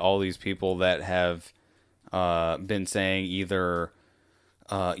lately all these people that have been saying either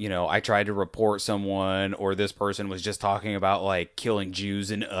I tried to report someone, or this person was just talking about like killing Jews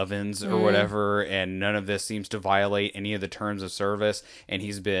in ovens or whatever, and none of this seems to violate any of the terms of service. And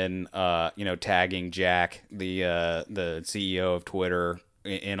he's been, tagging Jack, the CEO of Twitter,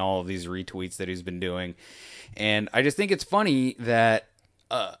 in all of these retweets that he's been doing. And I just think it's funny that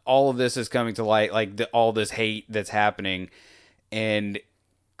all of this is coming to light, like all this hate that's happening, and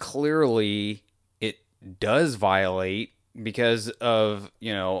clearly it does violate because of,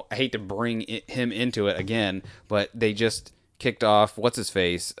 I hate to bring him into it again, but they just kicked off what's his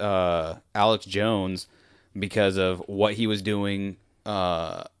face, Alex Jones, because of what he was doing.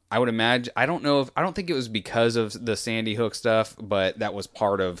 I would imagine, I don't think it was because of the Sandy Hook stuff, but that was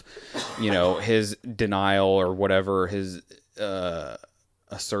part of, his denial or whatever, his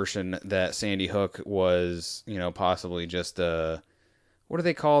assertion that Sandy Hook was, possibly just what do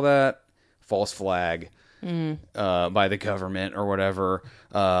they call that? False flag. By the government or whatever.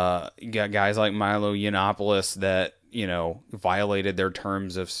 You got guys like Milo Yiannopoulos that, violated their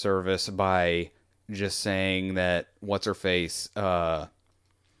terms of service by just saying that, what's her face?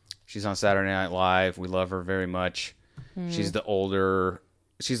 She's on Saturday Night Live. We love her very much. She's like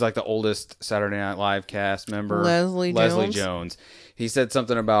the oldest Saturday Night Live cast member. Leslie Jones. He said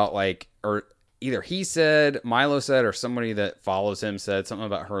something about or either he said, Milo said, or somebody that follows him said something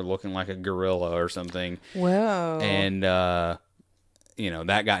about her looking like a gorilla or something. Wow. And, that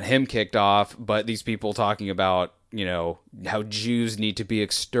got him kicked off. But these people talking about, how Jews need to be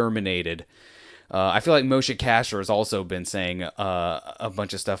exterminated. I feel like Moshe Kasher has also been saying a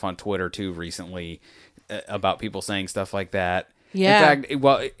bunch of stuff on Twitter, too, recently about people saying stuff like that. Yeah. In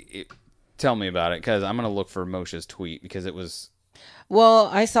fact, tell me about it, because I'm going to look for Moshe's tweet, because it was... Well,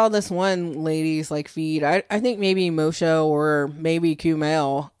 I saw this one lady's feed. I think maybe Moshe or maybe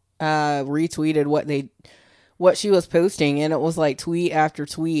Kumail retweeted what she was posting, and it was tweet after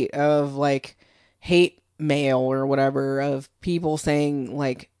tweet of hate mail or whatever of people saying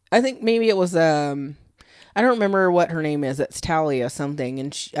I think maybe it was I don't remember what her name is. It's Talia something,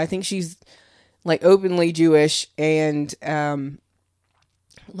 and I think she's openly Jewish, and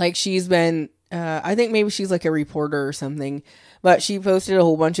she's been I think maybe she's a reporter or something. But she posted a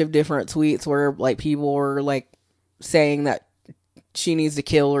whole bunch of different tweets where people were saying that she needs to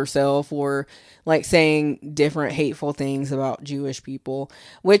kill herself, or saying different hateful things about Jewish people,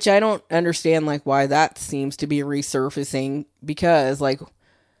 which I don't understand why that seems to be resurfacing, because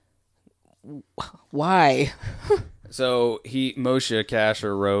why? So Moshe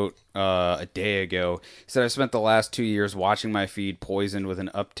Kasher wrote a day ago. He said, "I've spent the last 2 years watching my feed poisoned with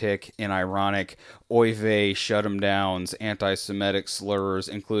an uptick in ironic oy vey, shut 'em downs, anti-Semitic slurs,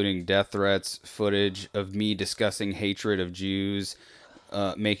 including death threats, footage of me discussing hatred of Jews,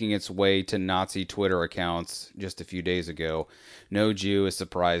 making its way to Nazi Twitter accounts just a few days ago. No Jew is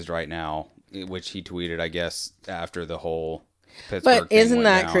surprised right now," which he tweeted, I guess, after the whole Pittsburgh But thing isn't went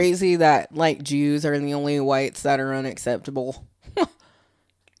that down. crazy that Jews are the only whites that are unacceptable?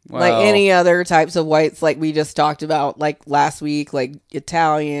 Well, Any other types of whites, we just talked about last week,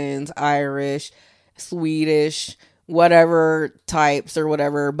 Italians, Irish, Swedish, whatever types or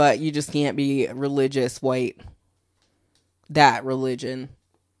whatever, but you just can't be religious white. That religion.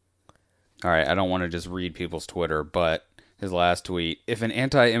 all right, I don't want to just read people's Twitter, but his last tweet: "If an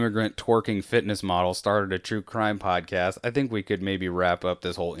anti-immigrant twerking fitness model started a true crime podcast, I think we could maybe wrap up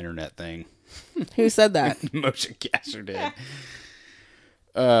this whole internet thing." Who said that? Moshe Kasher did.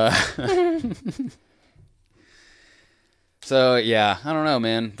 So, yeah, I don't know,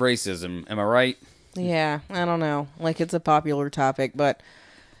 man. Racism. Am I right? Yeah, I don't know. It's a popular topic, but...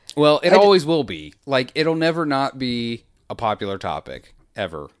 Well, it always will be. It'll never not be a popular topic,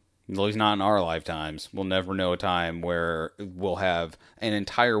 ever. At least not in our lifetimes. We'll never know a time where we'll have an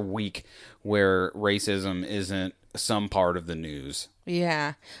entire week where racism isn't some part of the news.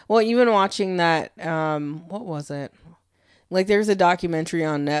 Yeah. Well, even watching that, what was it? There's a documentary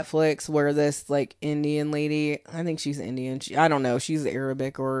on Netflix where this, Indian lady, I think she's Indian. I don't know. She's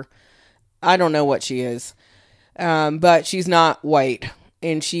Arabic, or I don't know what she is. But she's not white.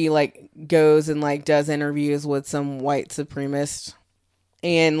 And she, goes and, does interviews with some white supremacists.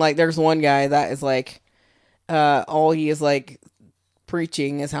 And, there's one guy that is, all he is,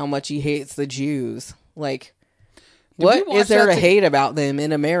 preaching is how much he hates the Jews. What is there to hate about them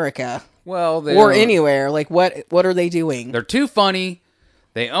in America? Well, or anywhere. What are they doing? They're too funny.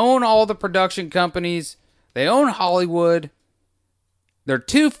 They own all the production companies. They own Hollywood. They're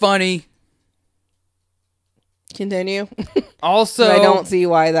too funny. Continue. Also, I don't see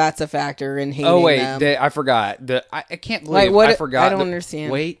why that's a factor in hating oh wait, them. I forgot. I can't believe What? I forgot. I don't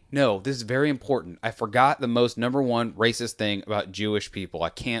understand. Wait, no, this is very important. I forgot the most number one racist thing about Jewish people. I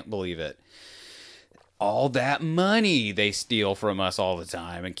can't believe it. All that money they steal from us all the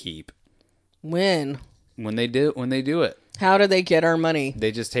time and keep. When They do it, how do they get our money?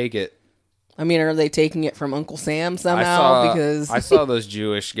 they just take it. I mean, are they taking it from Uncle Sam somehow? Because I saw those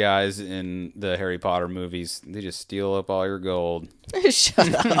Jewish guys in the Harry Potter movies. They just steal up all your gold.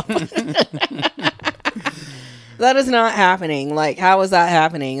 shut up. That is not happening. Like, how is that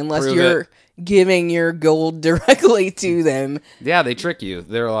happening? Unless Prove you're it. giving your gold directly to them. Yeah, they trick you.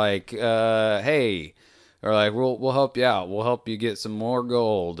 They're like, hey, or like, we'll help you out. We'll help you get some more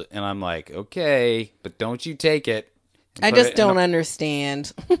gold. And I'm like, okay, but don't you take it. I just don't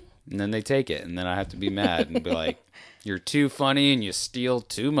understand. And then they take it, and then I have to be mad and be like, you're too funny and you steal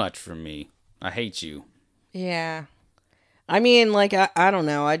too much from me. I hate you. Yeah. I mean, like, I don't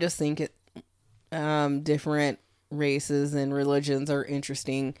know. I just think different races and religions are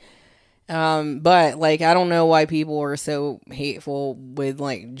interesting. But, like, I don't know why people are so hateful with,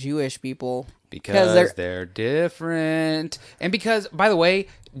 like, Jewish people. Because they're different. And because, by the way,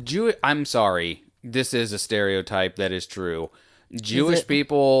 I'm sorry, this is a stereotype that is true. Jewish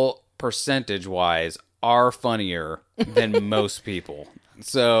people, percentage-wise, are funnier than most people.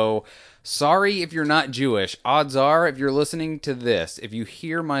 So, sorry if you're not Jewish. Odds are, if you're listening to this, if you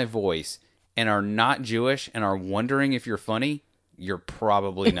hear my voice and are not Jewish and are wondering if you're funny, you're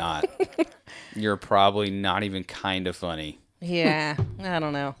probably not. You're probably not even kind of funny. Yeah, I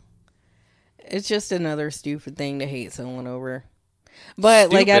don't know. It's just another stupid thing to hate someone over. But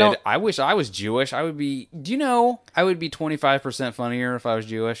Stupid. like I wish I was Jewish. I would be. Do you know? I would be 25% funnier if I was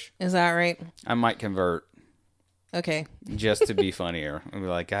Jewish. Is that right? I might convert Okay. just to be funnier. I'd be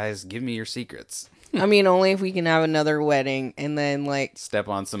like, guys, give me your secrets. I mean, only if we can have another wedding and then like Step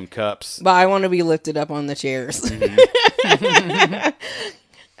on some cups. But I want to be lifted up on the chairs.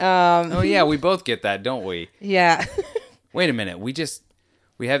 Oh yeah, we both get that, don't we? Yeah. Wait a minute.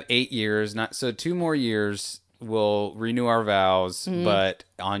 We have 8 years. Not so 2 more years. We'll renew our vows, but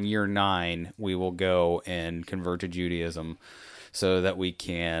on year 9 we will go and convert to Judaism, so that we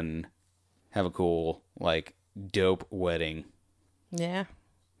can have a cool, like, dope wedding. Yeah.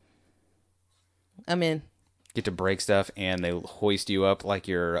 I'm in. Get to break stuff, and they hoist you up like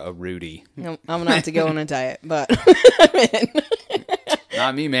you're a Rudy. I'm gonna have to go on a diet, but I'm in.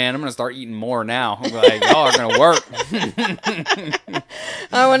 Not me, man. I'm gonna start eating more now. I'm like, y'all are gonna work.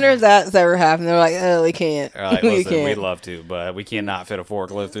 I wonder if that's ever happened. They're like, oh, we can't. They're like, We listen, can't. we'd love to, but we cannot fit a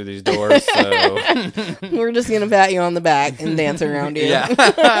forklift through these doors. So We're just gonna pat you on the back and dance around you.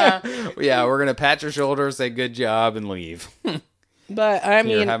 yeah, yeah, we're gonna pat your shoulder, say good job, and leave. But I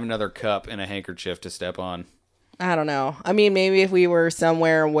mean, have another cup and a handkerchief to step on. I don't know. I mean, maybe if we were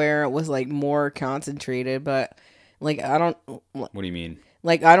somewhere where it was like more concentrated, but like I don't. What do you mean?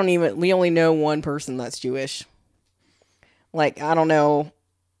 Like I don't even. We only know one person that's Jewish. Like I don't know,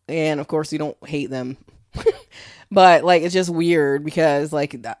 and of course we don't hate them, but like it's just weird because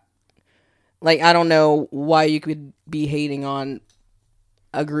like that. Like I don't know why you could be hating on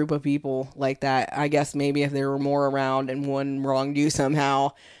a group of people like that. I guess maybe if there were more around and one wronged you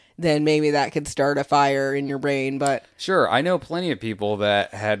somehow, then maybe that could start a fire in your brain. But Sure, I know plenty of people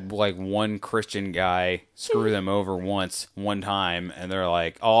that had like one Christian guy screw them over one time, and they're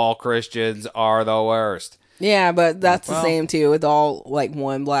like, all Christians are the worst. yeah, but that's the Well- same too with all like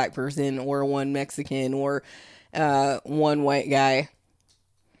one black person or one Mexican or one white guy.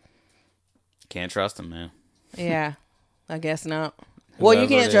 Can't trust them, man. Yeah, I guess not. Well, you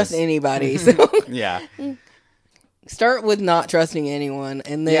Whoever can't it trust is. anybody. So Yeah. start with not trusting anyone,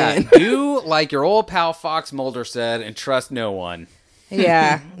 and Yeah, then do like your old pal Fox Mulder said and trust no one.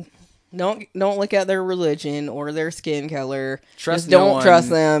 yeah. Don't look at their religion or their skin color. Trust Just no don't one trust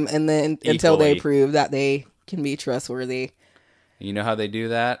them, and then until they equally. prove that they can be trustworthy. You know how they do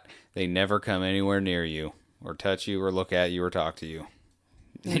that? They never come anywhere near you or touch you or look at you or talk to you.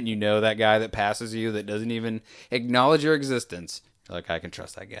 And you know that guy that passes you that doesn't even acknowledge your existence. You're like, I can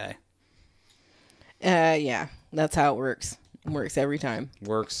trust that guy. Yeah, that's how it works. It works every time.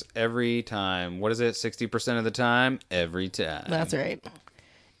 Works every time. What is it? 60% of the time? Every time. That's right.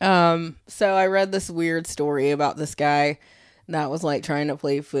 So I read this weird story about this guy that was like trying to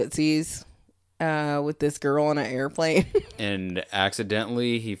play footsies with this girl on an airplane. And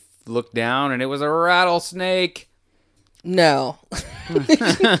accidentally he looked down and it was a rattlesnake. No.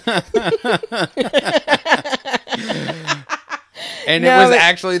 And No, it was but-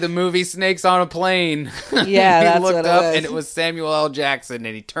 actually the movie Snakes on a Plane. Yeah, He that's looked what it up was. and it was Samuel L. Jackson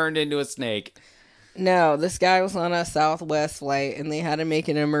and he turned into a snake. No, this guy was on a Southwest flight and they had to make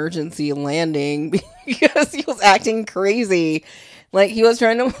an emergency landing because he was acting crazy. Like he was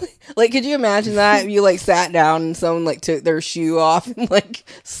trying to like could you imagine that if you like sat down and someone like took their shoe off and like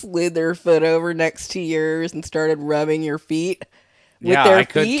slid their foot over next to yours and started rubbing your feet with Yeah, their I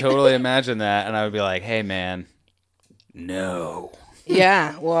could feet? totally imagine that, and I would be like, "Hey, man, no."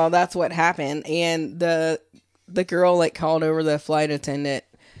 Yeah, well, that's what happened and the girl like called over the flight attendant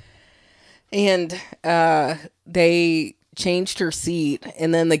and they changed her seat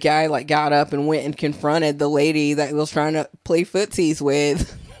and then the guy like got up and went and confronted the lady that he was trying to play footsies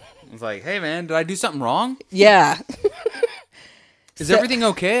with. It's like, "Hey, man, did I do something wrong? Yeah. Is So, everything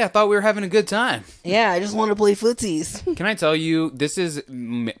okay? I thought we were having a good time." yeah, I just want to play footsies. Can I tell you, this is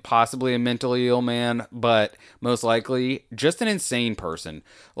possibly a mentally ill man, but most likely just an insane person.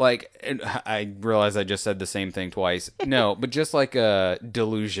 Like, I realize I just said the same thing twice. No, but just like a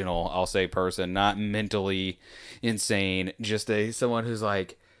delusional, I'll say, person, not mentally insane. Just someone who's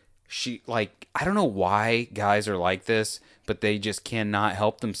like, I don't know why guys are like this, but they just cannot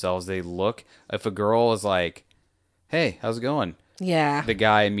help themselves. They look, if a girl is like, "Hey, how's it going?" Yeah. The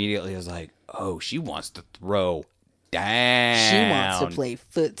guy immediately was like, "Oh, she wants to throw She wants to down. play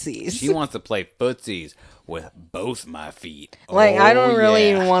footsies. She wants to play footsies with both my feet." Like, I Oh, don't really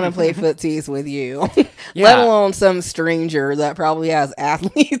yeah. even want to play footsies with you, let Yeah. alone some stranger that probably has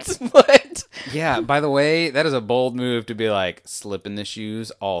athletes' foot. Yeah, by the way, that is a bold move to be like, slipping the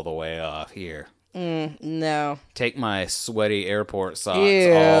shoes all the way off here. No. Take my sweaty airport socks all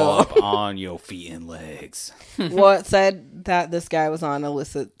Ew. up on your feet and legs. Well, it said that this guy was on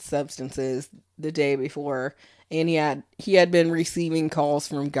illicit substances the day before, and he had been receiving calls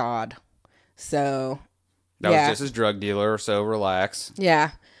from God. So, That was yeah, just his drug dealer, so relax.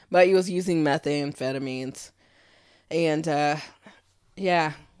 yeah, but he was using methamphetamines, and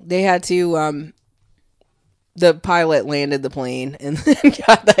yeah, they had to. The pilot landed the plane and then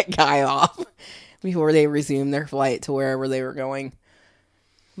got that guy off before they resumed their flight to wherever they were going.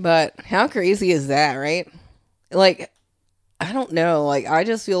 But how crazy is that, right? Like, I don't know. Like, I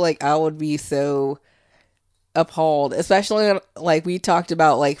just feel like I would be so appalled, especially like we talked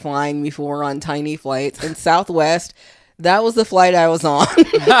about like flying before on tiny flights. And Southwest, that was the flight I was on.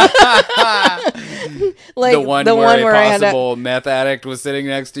 Like The one the where one a where I had to. possible meth addict was sitting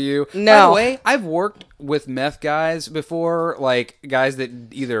next to you. By the No. way, I've worked with meth guys before, like guys that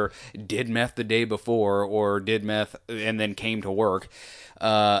either did meth the day before or did meth and then came to work.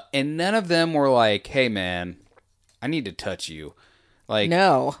 And none of them were like, "Hey, man, I need to touch you." Like,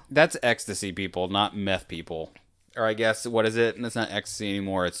 No. that's ecstasy people, not meth people. Or I guess, what is it? And it's not ecstasy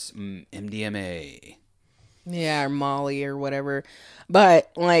anymore. It's MDMA. Yeah, or Molly or whatever.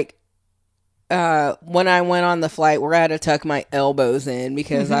 But like when I went on the flight where I had to tuck my elbows in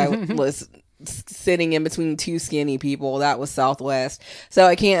because I was sitting in between two skinny people, that was Southwest. So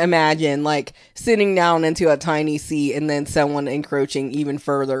I can't imagine like sitting down into a tiny seat and then someone encroaching even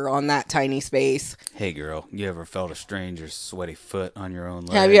further on that tiny space. Hey, girl, you ever felt a stranger's sweaty foot on your own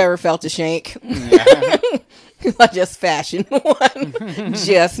leg? Have you ever felt a shank? Yeah. I just fashioned one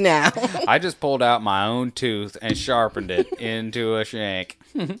just now. I just pulled out my own tooth and sharpened it into a shank.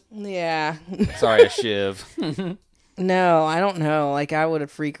 Yeah. Sorry, a shiv. No, I don't know. Like I would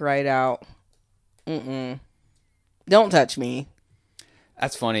have freaked right out. Don't touch me.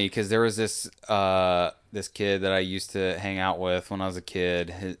 That's funny because there was this this kid that I used to hang out with when I was a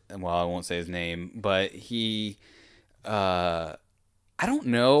kid. Well, I won't say his name, but he, I don't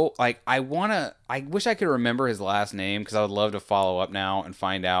know. Like, I wish I could remember his last name because I would love to follow up now and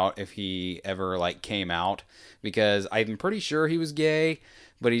find out if he ever like came out because I'm pretty sure he was gay,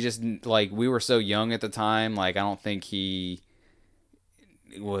 but he just like we were so young at the time. Like, I don't think he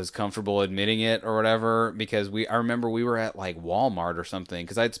was comfortable admitting it or whatever because I remember we were at like Walmart or something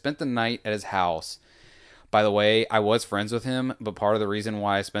because I'd spent the night at his house. By the way, I was friends with him, but part of the reason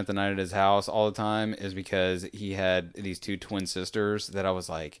why I spent the night at his house all the time is because he had these two twin sisters that I was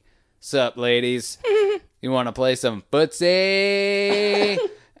like, "Sup, ladies? You want to play some footsie?"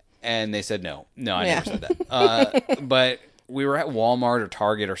 And they said no. No, I Yeah. never said that. But we were at Walmart or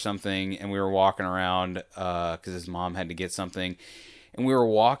Target or something, and we were walking around because his mom had to get something. And we were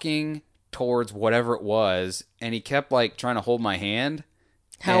walking towards whatever it was, and he kept like trying to hold my hand.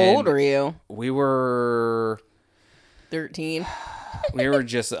 How And old are you? we were 13.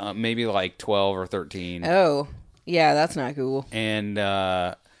 just maybe like 12 or 13. Oh, yeah, that's not cool. And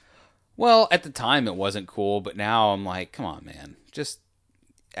well, at the time it wasn't cool, but now I'm like, come on, man, just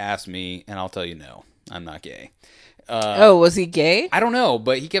ask me and I'll tell you no, I'm not gay. Oh, was he gay? I don't know,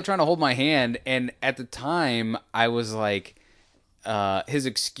 but he kept trying to hold my hand, and at the time I was like, his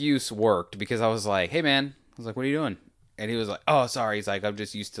excuse worked because I was like, "Hey, man," I was like, "What are you doing?" And he was like, "Oh, sorry." He's like, "I'm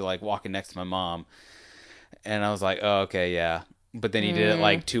just used to like walking next to my mom." And I was like, "Oh, okay, yeah." But then he did it Mm.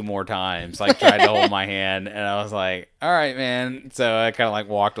 like two more times, like tried to hold my hand, and I was like, "All right, man." So I kind of like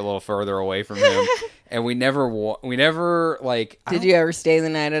walked a little further away from him, and we never like Did you ever stay the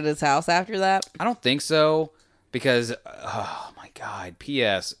night at his house after that? I don't think so because oh my god.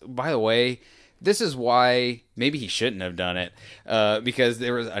 P.S. By the way, this is why maybe he shouldn't have done it because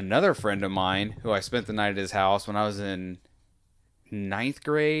there was another friend of mine who I spent the night at his house when I was in ninth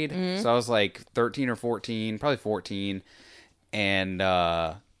grade. Mm. So I was like 13 or 14, probably 14, and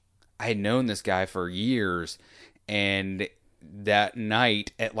I had known this guy for years, and that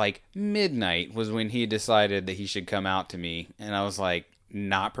night at like midnight was when he decided that he should come out to me, and I was like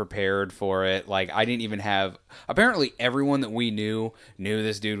not prepared for it. Like I didn't even have apparently everyone that we knew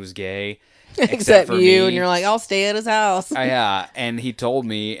this dude was gay except Except for you, and me. you're like, I'll stay at his house. Yeah, and he told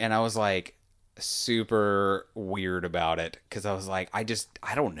me, and I was like super weird about it because I was like I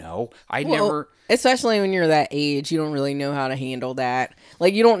don't know. I Well, never especially when you're that age, you don't really know how to handle that.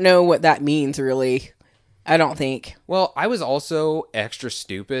 Like, you don't know what that means, really. I don't think. Well, I was also extra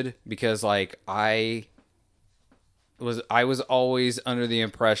stupid because like I was always under the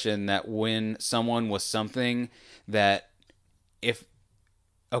impression that when someone was something that if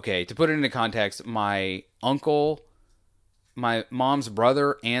okay, to put it into context, my uncle, my mom's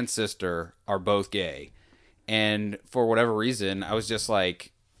brother and sister are both gay. And for whatever reason, I was just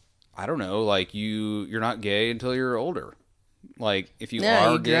like I don't know, like you're not gay until you're older. Like if you Yeah,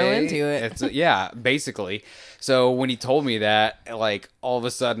 are you grow gay, into it. it's yeah, basically. So when he told me that, like all of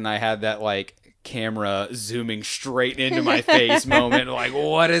a sudden I had that like camera zooming straight into my face moment, like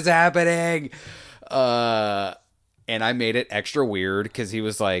what is happening? Uh, and I made it extra weird because he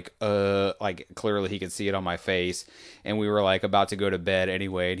was like clearly he could see it on my face, and we were like about to go to bed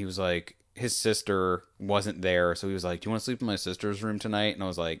anyway, and he was like, his sister wasn't there, so he was like, "Do you want to sleep in my sister's room tonight?" And I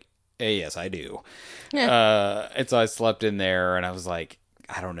was like, "Hey, yes, I do." Yeah. And so I slept in there, and I was like,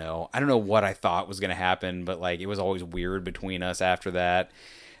 I don't know what I thought was gonna happen, but like it was always weird between us after that.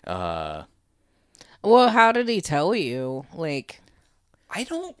 Uh, Well, how did he tell you? Like, I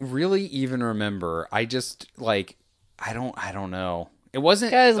don't really even remember. I just like I don't know. It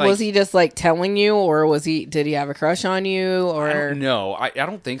wasn't guys, was like he just like telling you, or did he have a crush on you, I don't or? know. I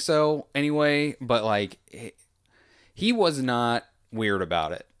don't think so anyway. But like he was not weird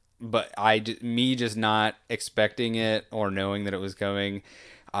about it. But me just not expecting it or knowing that it was coming,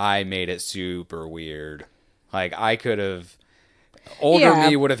 I made it super weird. Like I could have older Yeah.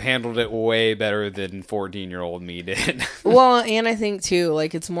 me would have handled it way better than 14-year-old me did. Well, and I think too,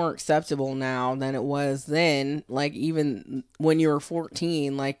 like it's more acceptable now than it was then. Like even when you were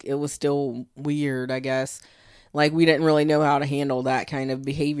 14, like it was still weird, I guess. Like we didn't really know how to handle that kind of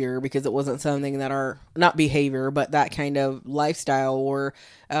behavior because it wasn't something that our not behavior, but that kind of lifestyle or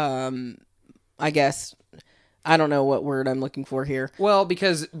um I guess I don't know what word I'm looking for here. Well,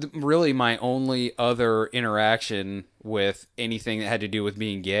 because really my only other interaction with anything that had to do with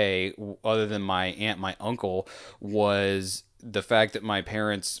being gay, other than my aunt, my uncle, was the fact that my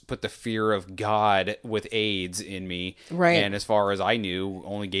parents put the fear of God with AIDS in me. Right. And as far as I knew,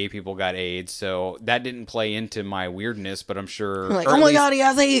 only gay people got AIDS. So that didn't play into my weirdness, but I'm sure, Like, or oh at my least god, he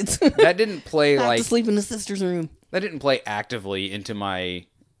has AIDS. that didn't play I have to like, sleep in his sister's room. that didn't play actively into my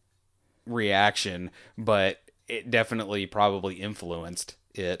reaction, but it definitely probably influenced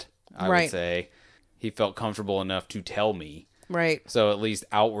it, I would Right. say. He felt comfortable enough to tell me. Right. So at least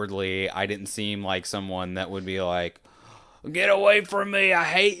outwardly, I didn't seem like someone that would be like, "Get away from me, I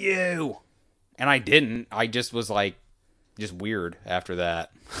hate you." And I didn't. I just was like, just weird after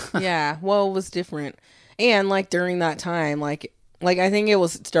that. Yeah, well, it was different. And like during that time, like I think it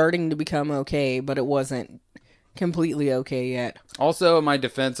was starting to become okay, but it wasn't completely okay yet. Also, in my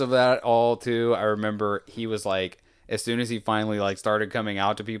defense of that all too, I remember he was like, as soon as he finally like started coming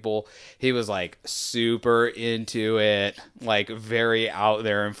out to people, he was like super into it, like very out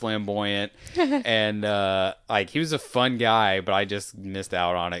there and flamboyant, and like he was a fun guy, but I just missed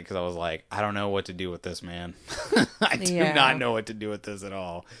out on it because I was like, I don't know what to do with this man. I do not Yeah. know what to do with this at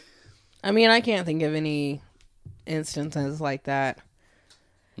all. I mean, I can't think of any instances like that.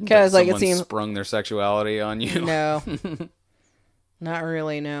 That Cuz like it someone seems sprung their sexuality on you. no, not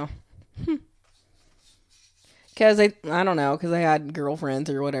really, no. Cuz I don't know, cuz I had girlfriends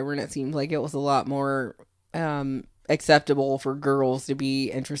or whatever and it seems like it was a lot more acceptable for girls to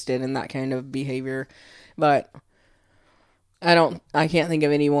be interested in that kind of behavior. But I can't think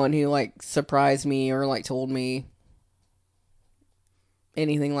of anyone who like surprised me or like told me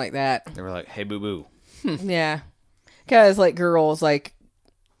anything like that. They were like, "Hey, boo boo." Yeah. Because like girls like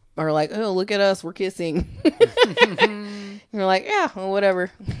are like, oh, look at us, we're kissing. You're like, yeah, well, whatever.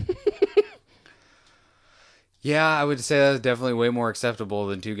 Yeah, I would say that's definitely way more acceptable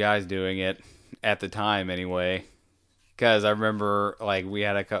than two guys doing it at the time, anyway. Because I remember, like, we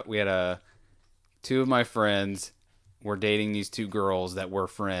had two of my friends were dating these two girls that were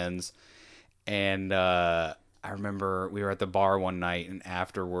friends, and I remember we were at the bar one night, and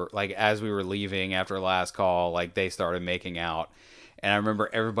as we were leaving after last call, like they started making out. And I remember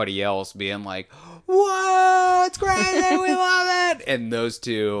everybody else being like, "Whoa, it's crazy, we love it!" And those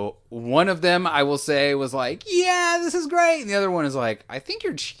two, one of them, I will say, was like, "Yeah, this is great," and the other one is like, "I think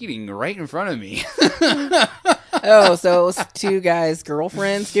you're cheating right in front of me." Oh, so it was two guys'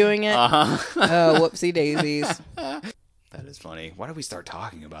 girlfriends doing it? Uh-huh. Oh, whoopsie daisies. That is funny. Why did we start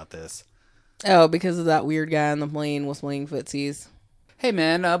talking about this? Oh, because of that weird guy on the plane was playing footsies. Hey,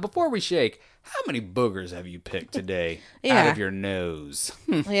 man, before we shake, how many boogers have you picked today out Yeah. of your nose?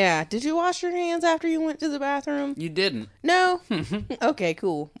 Yeah. Did you wash your hands after you went to the bathroom? You didn't. No? Okay,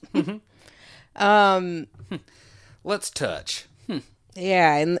 cool. Um, Let's touch.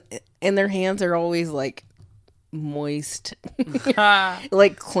 yeah, and their hands are always like moist.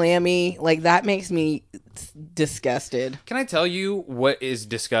 Like clammy. Like that makes me disgusted. Can I tell you what is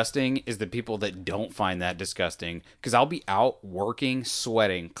disgusting is the people that don't find that disgusting? Because I'll be out working,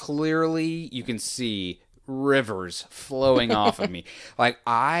 sweating. Clearly, you can see rivers flowing off of me. Like,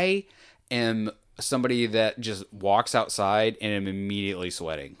 I am somebody that just walks outside and am immediately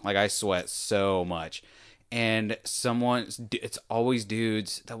sweating. Like, I sweat so much. And it's always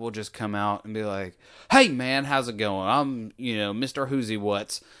dudes that will just come out and be like, "Hey, man, how's it going? I'm, Mr. Whoozy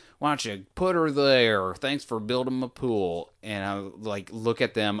What's. Why don't you put her there? Thanks for building my pool." And I like look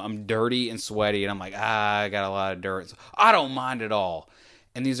at them. I'm dirty and sweaty, and I'm like, I got a lot of dirt. So I don't mind at all.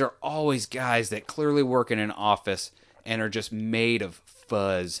 And these are always guys that clearly work in an office and are just made of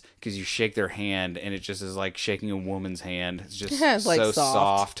fuzz because you shake their hand and it just is like shaking a woman's hand. It's just Yeah, it's like so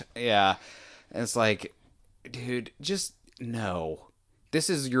soft. soft. Yeah. And it's like, dude, just no. This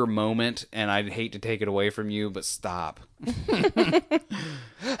is your moment, and I'd hate to take it away from you, but stop.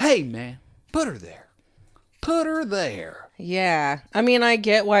 Hey, man, put her there. Put her there. Yeah. I mean, I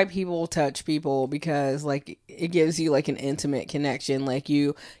get why people touch people because, like, it gives you, like, an intimate connection. Like,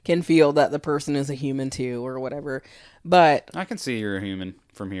 you can feel that the person is a human, too, or whatever. But, I can see you're a human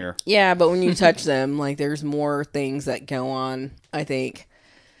from here. yeah, but when you touch them, like, there's more things that go on, I think.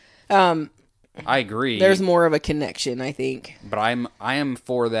 I agree. There's more of a connection, I think. But I am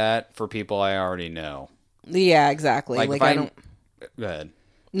for that for people I already know. Yeah, exactly. Like, I don't... Go ahead.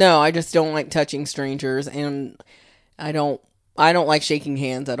 No, I just don't like touching strangers, and I don't like shaking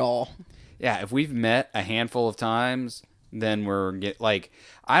hands at all. Yeah, if we've met a handful of times, then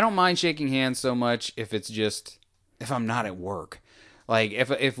I don't mind shaking hands so much if I'm not at work. Like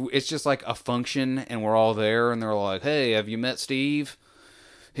if it's just like a function and we're all there and they're like, "Hey, have you met Steve?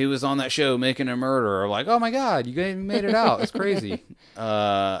 He was on that show Making a Murderer." Like, "Oh my God, you guys made it out. It's crazy."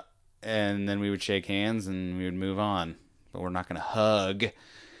 And then we would shake hands and we would move on. But we're not going to hug.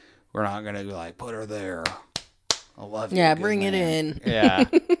 We're not going to be like, "Put her there. I love you." Yeah, good bring it man." in. Yeah.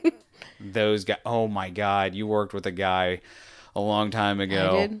 Those guys. Oh my God. You worked with a guy a long time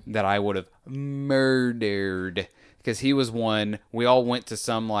ago that I would have murdered. Because he was one. We all went to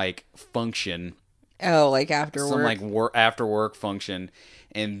some like function. Oh, like after Some work? like after work function.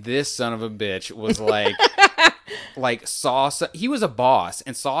 And this son of a bitch was like, he was a boss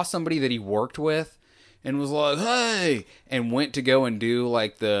and saw somebody that he worked with and was like, "Hey," and went to go and do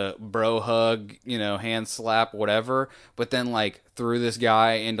like the bro hug, hand slap, whatever. But then like threw this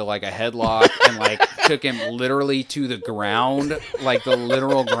guy into like a headlock and like took him literally to the ground, like the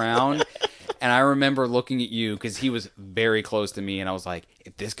literal ground. And I remember looking at you because he was very close to me, and I was like,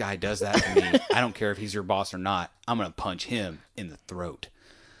 "If this guy does that to me, I don't care if he's your boss or not. I'm gonna punch him in the throat."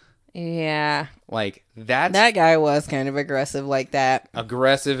 Yeah. Like that guy was kind of aggressive like that.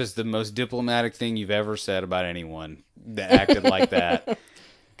 aggressive is the most diplomatic thing you've ever said about anyone that acted like that.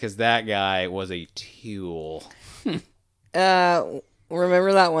 Because that guy was a tool.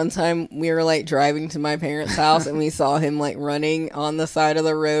 Remember that one time we were like driving to my parents' house and we saw him like running on the side of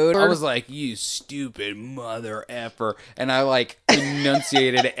the road? I was like, "You stupid mother effer," and I like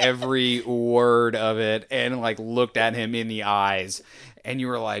enunciated every word of it and like looked at him in the eyes. And you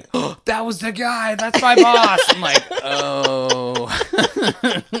were like, "Oh, that was the guy. That's my boss." I'm like, "Oh."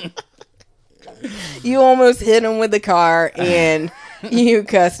 You almost hit him with the car and you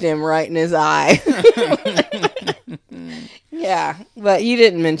cussed him right in his eye. Yeah, but you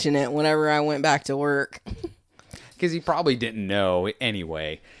didn't mention it whenever I went back to work. Because he probably didn't know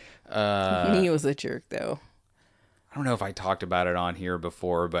anyway. He was a jerk, though. I don't know if I talked about it on here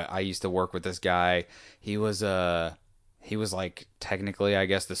before, but I used to work with this guy. He was like technically, I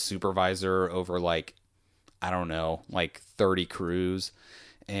guess, the supervisor over like, I don't know, like 30 crews.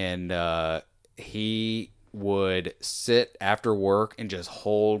 And he would sit after work and just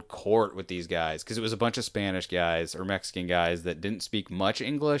hold court with these guys because it was a bunch of Spanish guys or Mexican guys that didn't speak much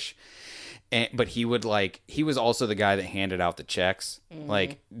English. But he was also the guy that handed out the checks. So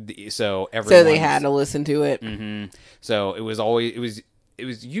So they everyone. had to listen to it. So it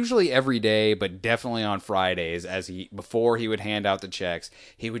was usually every day, but definitely on Fridays. Before he would hand out the checks,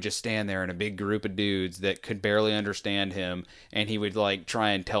 he would just stand there in a big group of dudes that could barely understand him, and he would like try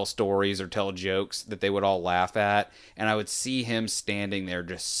and tell stories or tell jokes that they would all laugh at. And I would see him standing there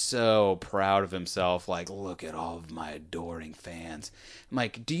just so proud of himself, like, look at all of my adoring fans. I'm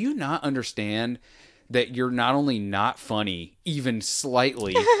like, do you not understand that you're not only not funny, even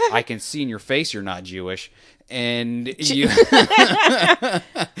slightly, I can see in your face you're not Jewish, and you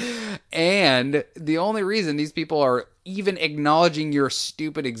and the only reason these people are even acknowledging your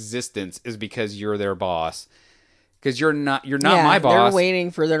stupid existence is because you're their boss. Because you're not my boss. They're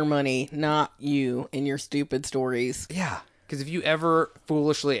waiting for their money, not you and your stupid stories. Yeah. Because if you ever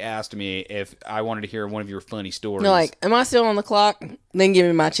foolishly asked me if I wanted to hear one of your funny stories, They're like, am I still on the clock? Then give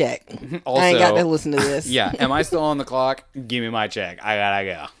me my check. also, I ain't got to listen to this. Yeah. Am I still on the clock? Give me my check. I gotta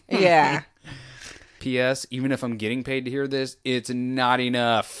go. Yeah. P.S. Even if I'm getting paid to hear this, it's not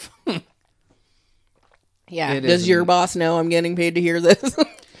enough. Yeah. Does your boss know I'm getting paid to hear this?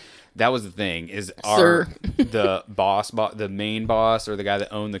 That was the thing. Is Sir. the the main boss, or the guy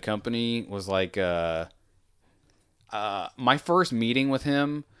that owned the company was like, my first meeting with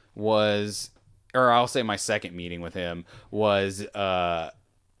him was, or I'll say my second meeting with him was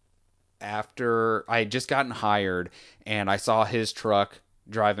after I had just gotten hired, and I saw his truck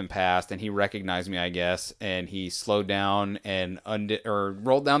driving past, and he recognized me, I guess, and he slowed down and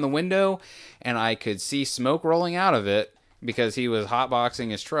rolled down the window, and I could see smoke rolling out of it because he was hotboxing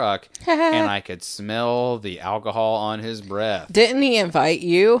his truck, and I could smell the alcohol on his breath. Didn't he invite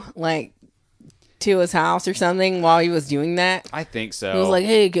you, like, to his house or something while he was doing that? I think so. He was like,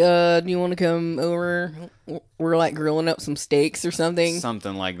 hey, do you want to come over? We're like grilling up some steaks or something.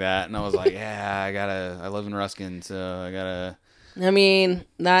 Something like that. And I was like, yeah, I live in Ruskin, so I gotta. I mean,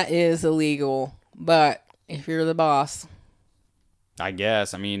 that is illegal, but if you're the boss. I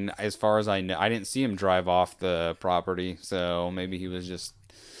guess. I mean, as far as I know, I didn't see him drive off the property, so maybe he was just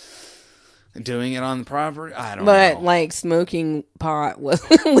doing it on the property. I don't know. But, like, smoking pot was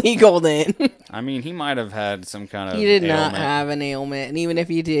illegal then. I mean, he might have had some kind of He did ailment. not have an ailment, and even if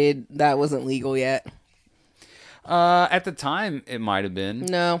he did, that wasn't legal yet. At the time, it might have been.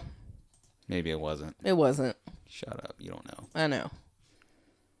 No. Maybe it wasn't. It wasn't. Shut up. You don't know. I know.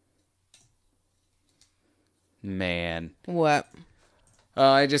 Man. What?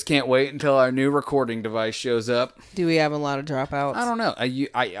 I just can't wait until our new recording device shows up. Do we have a lot of dropouts? I don't know.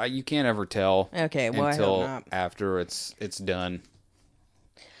 You can't ever tell. Okay, well, until I hope not. after it's done.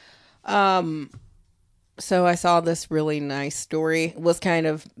 So I saw this really nice story. It was kind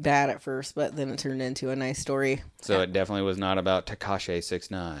of bad at first, but then it turned into a nice story. So it definitely was not about Tekashi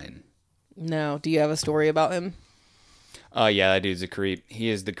 6ix9ine. No. Do you have a story about him? Yeah, that dude's a creep. He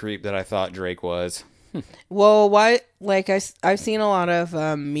is the creep that I thought Drake was. Well, why? Like I've seen a lot of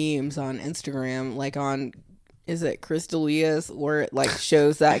memes on Instagram, like on, is it Chris D'Elia's, where it like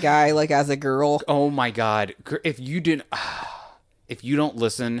shows that guy like as a girl. Oh my God! If you don't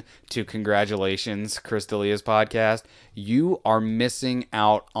listen to Congratulations, Chris D'Elia's podcast, you are missing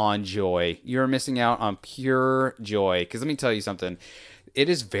out on joy. You're missing out on pure joy. Because let me tell you something. It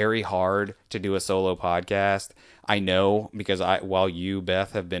is very hard to do a solo podcast. I know, because while you,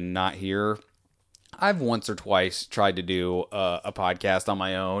 Beth, have been not here, I've once or twice tried to do a podcast on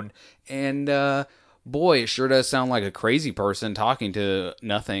my own, and boy, it sure does sound like a crazy person talking to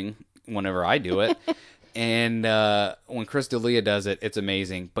nothing whenever I do it. And when Chris D'Elia does it, it's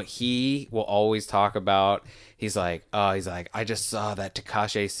amazing. But he will always talk about, he's like, I just saw that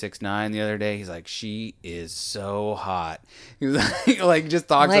Tekashi 6ix9ine the other day. He's like, she is so hot. He's like just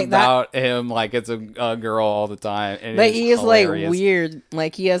talks Like about him like it's a girl all the time. And But he is hilarious. like weird.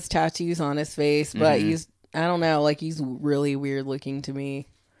 Like he has tattoos on his face, but he's, I don't know, like he's really weird looking to me.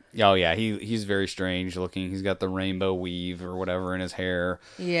 Oh yeah, he's very strange looking. He's got the rainbow weave or whatever in his hair.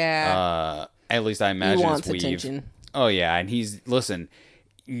 Yeah. At least I imagine He wants it's weave. attention. Oh yeah, and listen,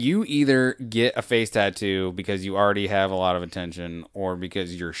 you either get a face tattoo because you already have a lot of attention, or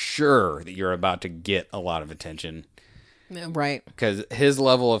because you're sure that you're about to get a lot of attention. Right. Because his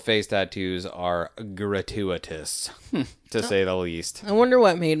level of face tattoos are gratuitous, to say the least. I wonder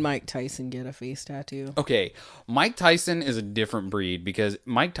what made Mike Tyson get a face tattoo. Okay, Mike Tyson is a different breed because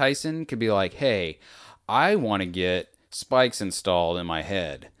Mike Tyson could be like, hey, I want to get spikes installed in my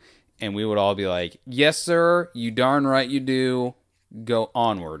head. And we would all be like, yes, sir, you darn right you do. Go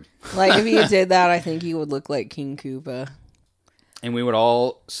onward. Like, if he did that, I think he would look like King Koopa. And we would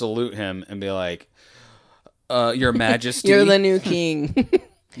all salute him and be like, Your Majesty. You're the new king.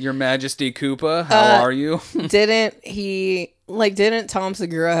 Your Majesty Koopa, how are you? Didn't Tom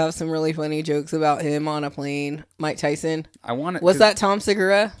Segura have some really funny jokes about him on a plane? Mike Tyson? Was that Tom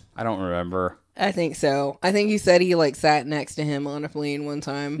Segura? I don't remember. I think so. I think he said he like sat next to him on a plane one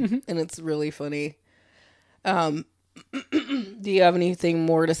time, and it's really funny. Do you have anything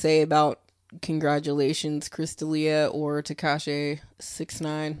more to say about congratulations, Crystalia or Tekashi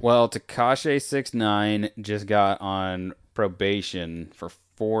 6ix9ine? Well, Tekashi 6ix9ine just got on probation for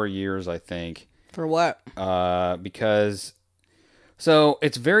 4 years, I think. For what? Because so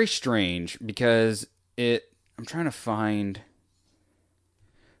it's very strange because I'm trying to find.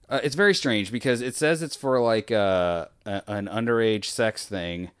 It's very strange because it says it's for like an underage sex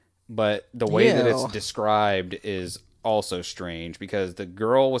thing, but the way that it's described is also strange because the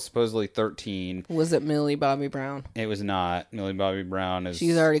girl was supposedly 13. Was it Millie Bobby Brown? It was not. Millie Bobby Brown is...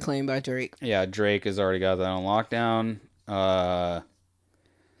 She's already claimed by Drake. Yeah, Drake has already got that on lockdown. I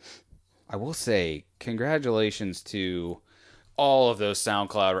will say, congratulations to all of those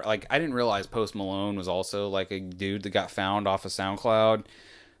SoundCloud... Like, I didn't realize Post Malone was also like a dude that got found off of SoundCloud.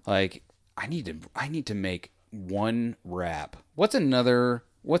 Like, I need to make one rap. What's another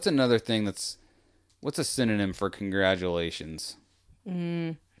thing that's... What's a synonym for congratulations?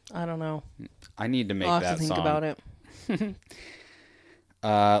 I don't know. I need to make I'll that have to think song. about it.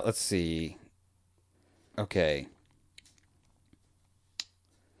 Let's see. Okay.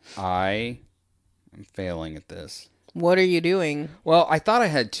 I am failing at this. What are you doing? Well, I thought I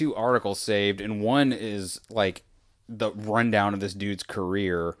had 2 articles saved, and one is like the rundown of this dude's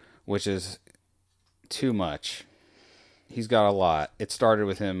career, which is too much. He's got a lot. It started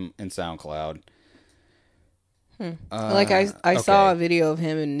with him in SoundCloud. I saw a video of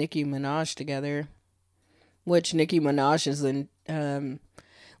him and Nicki Minaj together, which Nicki Minaj is in,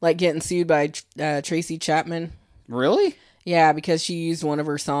 like getting sued by Tracy Chapman. Really? Yeah, because she used one of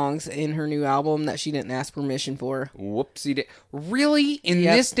her songs in her new album that she didn't ask permission for. Whoopsie. Really? In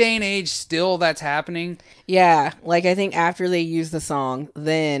this day and age, still that's happening? Yeah, like I think after they used the song,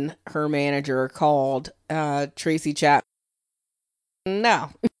 then her manager called Tracy Chapman.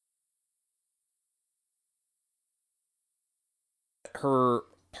 No. Her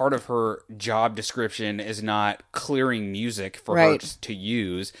part of her job description is not clearing music for her to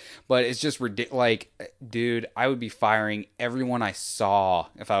use, but it's just ridiculous. Like, dude, I would be firing everyone I saw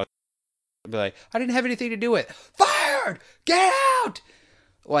if I was be like, I didn't have anything to do with it. Fired! Get out!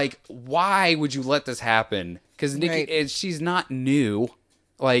 Like, why would you let this happen? Because Nikki, she's not new.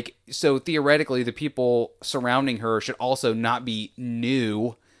 Like, so theoretically, the people surrounding her should also not be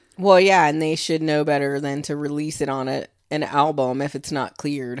new. Well, yeah, and they should know better than to release it on an album if it's not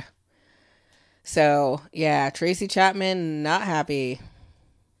cleared. So, yeah, Tracy Chapman, not happy.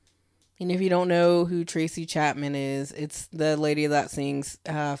 And if you don't know who Tracy Chapman is, it's the lady that sings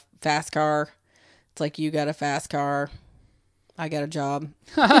Fast Car. It's like, you got a fast car. I got a job.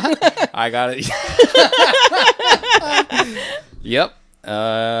 I got it. Yep.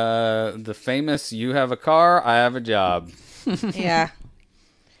 The famous, you have a car, I have a job. Yeah.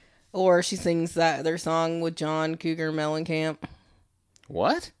 Or she sings that other song with John Cougar Mellencamp.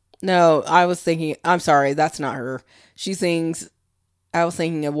 What? No, I'm sorry, that's not her. She sings, I was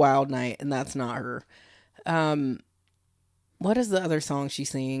thinking of Wild Night, and that's not her. What is the other song she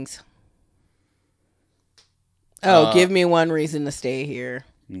sings? Oh, Give Me One Reason to Stay Here.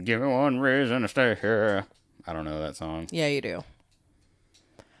 Give me one reason to stay here. I don't know that song. Yeah, you do.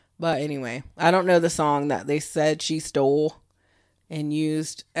 But anyway, I don't know the song that they said she stole and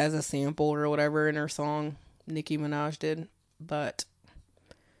used as a sample or whatever in her song. Nicki Minaj did. But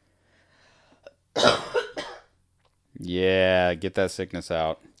yeah, get that sickness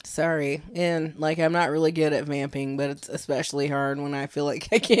out. Sorry. And like, I'm not really good at vamping, but it's especially hard when I feel like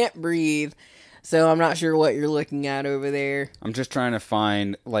I can't breathe. So I'm not sure what you're looking at over there. I'm just trying to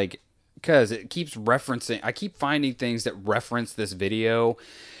find, like, because it keeps referencing, I keep finding things that reference this video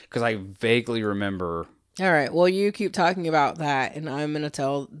because I vaguely remember. All right. Well, you keep talking about that, and I'm going to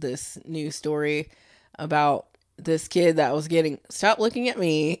tell this new story about this kid that was getting... Stop looking at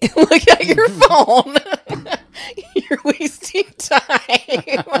me. Look at your phone. You're wasting time.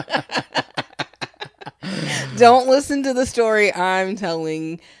 Don't listen to the story I'm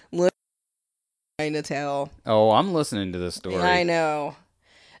telling. Trying to tell. Oh, I'm listening to this Yeah, I story. know.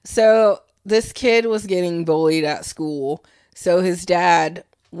 So this kid was getting bullied at school. So his dad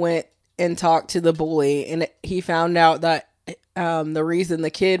went and talked to the bully, and he found out that the reason the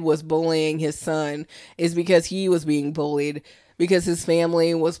kid was bullying his son is because he was being bullied because his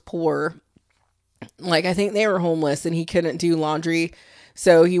family was poor. Like, I think they were homeless and he couldn't do laundry.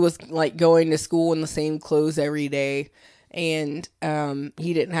 So he was like going to school in the same clothes every day, and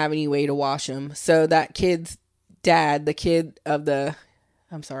he didn't have any way to wash them. So that kid's dad,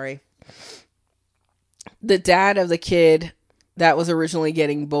 I'm sorry, the dad of the kid that was originally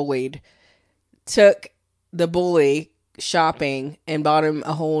getting bullied, took the bully shopping and bought him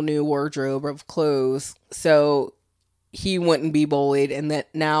a whole new wardrobe of clothes so he wouldn't be bullied, and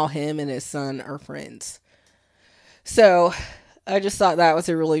that now him and his son are friends. So I just thought that was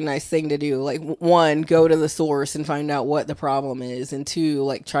a really nice thing to do. Like, one, go to the source and find out what the problem is, and two,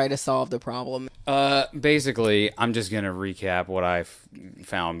 like, try to solve the problem. Basically, I'm just gonna recap what I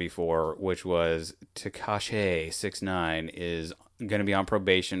found before, which was Tekashi 69 is gonna be on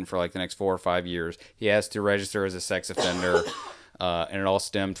probation for like the next 4 or 5 years. He has to register as a sex offender. And it all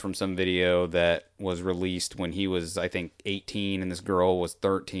stemmed from some video that was released when he was, I think, 18 and this girl was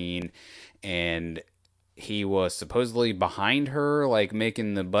 13. And he was supposedly behind her, like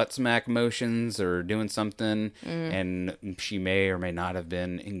making the butt smack motions or doing something. And she may or may not have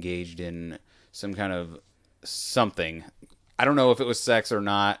been engaged in some kind of something. I don't know if it was sex or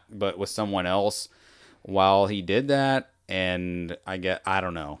not, but with someone else while he did that. And I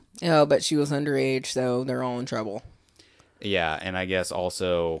don't know. Oh, but she was underage, so they're all in trouble. Yeah, and I guess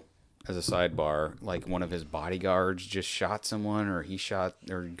also as a sidebar, like one of his bodyguards just shot someone, or he shot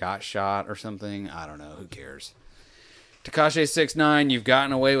or got shot or something. I don't know. Who cares? Tekashi 69, you've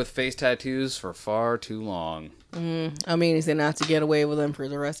gotten away with face tattoos for far too long. I mean, he's gonna have to get away with them for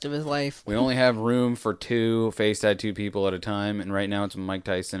the rest of his life. We only have room for 2 face tattoo people at a time, and right now it's Mike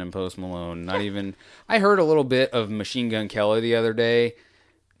Tyson and Post Malone. Not even. I heard a little bit of Machine Gun Kelly the other day.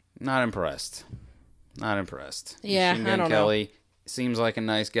 Not impressed. Not impressed. Yeah, Machine I Gun don't Kelly seems like a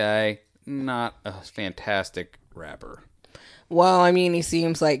nice guy. Not a fantastic rapper. Well, I mean, he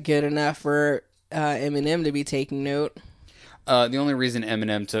seems like good enough for Eminem to be taking note. The only reason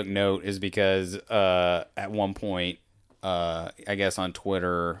Eminem took note is because at one point, I guess on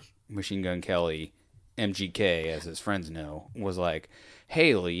Twitter, Machine Gun Kelly, MGK, as his friends know, was like,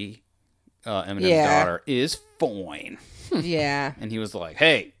 Haley, Eminem's daughter, is fine. Yeah. And he was like,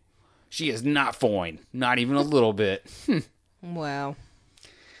 hey, she is not fine. Not even a little bit. Wow.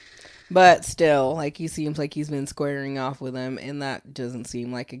 But still, like, he seems like he's been squaring off with him, and that doesn't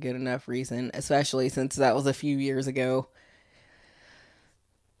seem like a good enough reason, especially since that was a few years ago.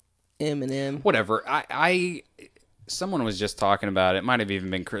 Eminem. Whatever. Someone was just talking about it. Might have even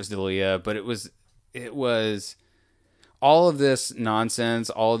been Chris D'Elia, but it was all of this nonsense,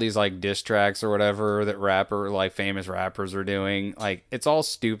 all of these like diss tracks or whatever that famous rappers are doing. Like, it's all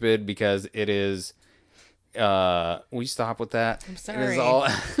stupid because it is. Will you stop with that? I'm sorry.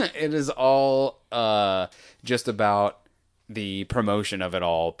 It is all just about the promotion of it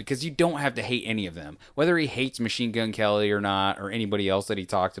all, because you don't have to hate any of them. Whether he hates Machine Gun Kelly or not, or anybody else that he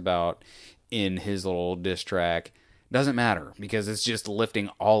talked about in his little diss track, doesn't matter, because it's just lifting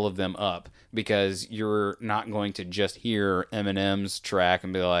all of them up, because you're not going to just hear Eminem's track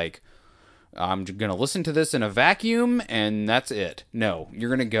and be like, I'm going to listen to this in a vacuum and that's it. No, you're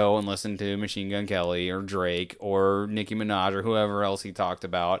going to go and listen to Machine Gun Kelly or Drake or Nicki Minaj or whoever else he talked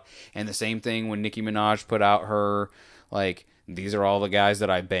about. And the same thing when Nicki Minaj put out her, like, these are all the guys that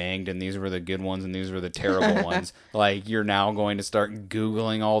I banged, and these were the good ones, and these were the terrible ones. Like, you're now going to start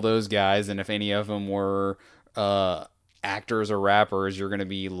Googling all those guys, and if any of them were actors or rappers, you're going to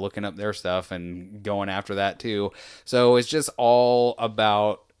be looking up their stuff and going after that too. So it's just all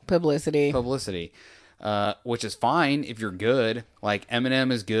about Publicity. Which is fine if you're good. Like,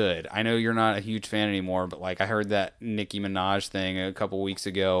 Eminem is good. I know you're not a huge fan anymore, but like, I heard that Nicki Minaj thing a couple weeks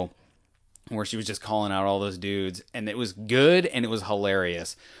ago where she was just calling out all those dudes, and it was good and it was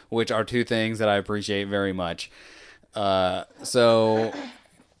hilarious, which are two things that I appreciate very much. So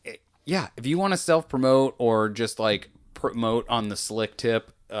yeah, if you want to self-promote or just like promote on the slick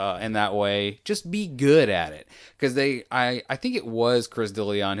tip in that way, just be good at it. Because I think it was Chris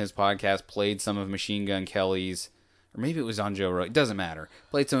D'Elia on his podcast played some of Machine Gun Kelly's, or maybe it was on Joe Rogan, it doesn't matter,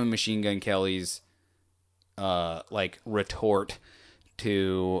 played some of Machine Gun Kelly's like retort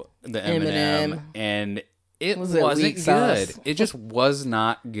to the Eminem. And it wasn't good. It just was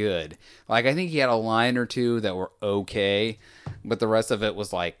not good. Like, I think he had a line or two that were okay, but the rest of it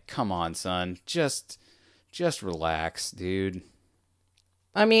was like, come on, son, just Just relax, dude.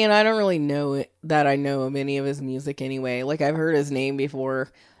 I mean, I don't really know it that I know of any of his music anyway. Like, I've heard his name before,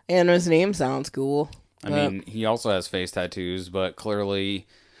 and his name sounds cool. I mean, he also has face tattoos, but clearly,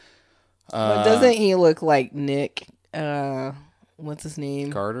 But doesn't he look like Nick? What's his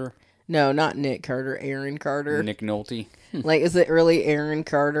name? Carter, No, not Nick Carter. Aaron Carter. Nick Nolte. Like, is it really Aaron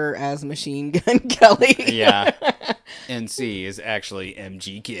Carter as Machine Gun Kelly? Yeah. NC is actually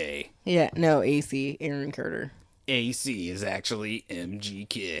MGK. Yeah, no, AC, Aaron Carter. AC is actually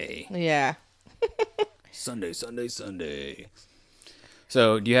MGK. Yeah. Sunday, Sunday, Sunday.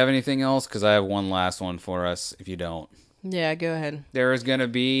 So, do you have anything else? Because I have one last one for us, if you don't. Yeah, go ahead. There is going to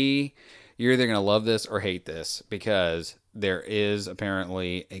be, you're either going to love this or hate this, because there is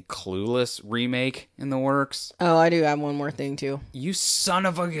apparently a Clueless remake in the works. Oh, I do have one more thing, too. You son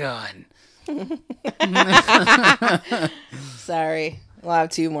of a gun. Sorry. We'll have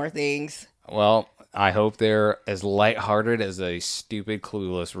two more things. Well, I hope they're as lighthearted as a stupid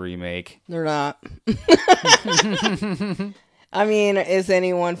Clueless remake. They're not. I mean, is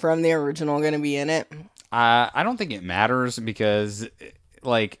anyone from the original going to be in it? I don't think it matters because,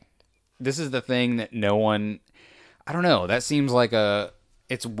 like, this is the thing that no one... I don't know. That seems like a...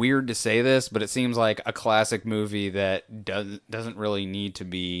 It's weird to say this, but it seems like a classic movie that doesn't really need to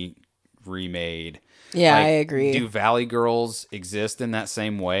be remade. Yeah, Like, I agree. Do Valley Girls exist in that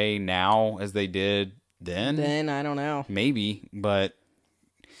same way now as they did then? Then, I don't know. Maybe, but...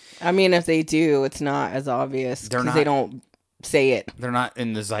 I mean, if they do, it's not as obvious They're because not- they don't say it. They're not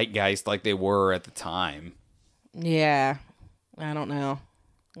in the zeitgeist like they were at the time. Yeah, I don't know.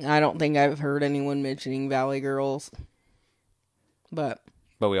 I don't think I've heard anyone mentioning Valley Girls. But,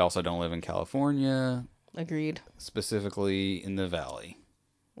 But we also don't live in California, agreed. specifically in the valley.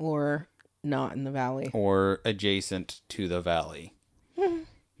 Or not in the valley. Or adjacent to the valley.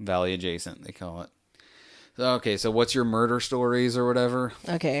 Valley adjacent, they call it. Okay, so what's your murder stories or whatever?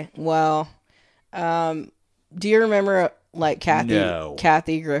 Okay, well, do you remember, like, No.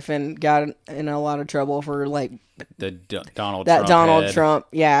 Kathy Griffin got in a lot of trouble for, like, The Donald that Trump Donald head. Trump,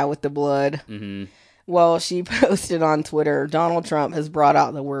 yeah, with the blood. Mm-hmm. Well, she posted on Twitter, Donald Trump has brought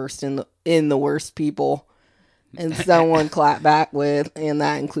out the worst in the worst people. And someone clapped back with, and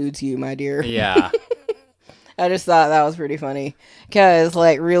that includes you, my dear. Yeah. I just thought that was pretty funny. Because,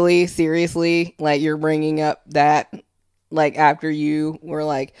 like, really, seriously, like, you're bringing up that, like, after you were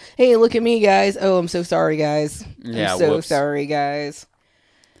like, hey, look at me, guys. Oh, I'm so sorry, guys. Yeah, I'm so whoops. sorry, guys.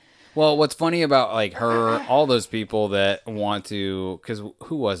 Well, what's funny about, like, her, all those people that want to, because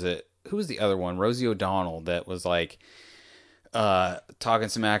who was it? Who was the other one? Rosie O'Donnell that was, like, talking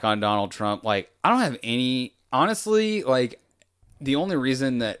smack on Donald Trump. Like, I don't have any, honestly, like, the only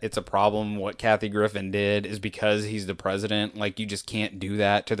reason that it's a problem what Kathy Griffin did is because he's the president. Like, you just can't do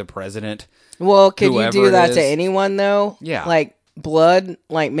that to the president. Well, could you Whoever do it that is. to anyone, though? Yeah. Like, blood,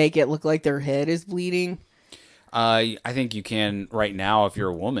 like, make it look like their head is bleeding? I think you can right now if you're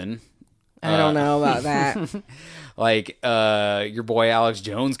a woman. I don't know about that. Like, your boy Alex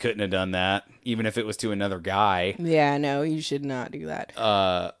Jones couldn't have done that, even if it was to another guy. Yeah, no, you should not do that.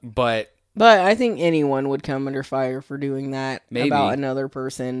 But But I think anyone would come under fire for doing that Maybe. about another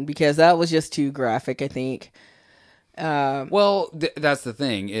person because that was just too graphic, I think. well, that's the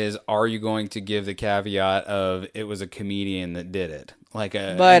thing is, are you going to give the caveat of it was a comedian that did it, like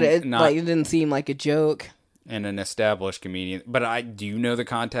But it, not like, it didn't seem like a joke. and an established comedian? But I do know the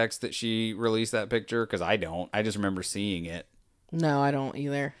context that she released that picture because I don't. I just remember seeing it. No, I don't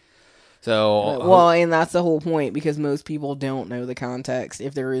either. So Well, and that's the whole point because most people don't know the context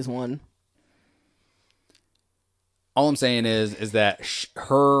if there is one. all I'm saying is that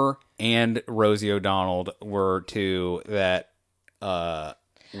her and Rosie O'Donnell were two that were.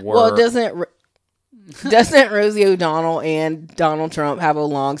 Well, doesn't Rosie O'Donnell and Donald Trump have a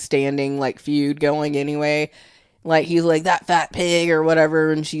long-standing like feud going anyway? Like he's like that fat pig or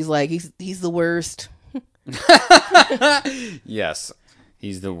whatever, and she's like he's the worst. Yes,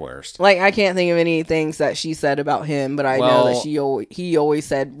 he's the worst. Like I can't think of any things that she said about him, but I know that Well- he always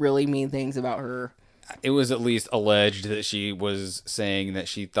said really mean things about her. It was at least alleged that she was saying that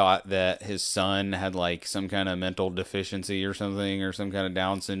she thought that his son had like some kind of mental deficiency or something, or some kind of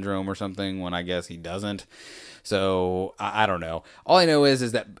Down syndrome or something, when I guess he doesn't. So I don't know. All I know is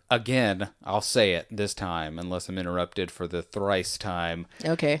that, again, I'll say it this time, unless I'm interrupted for the thrice time,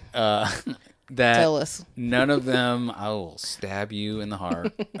 Okay, that tell us. none of them, I will stab you in the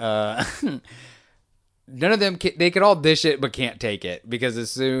heart. None of them, they could all dish it, but can't take it. Because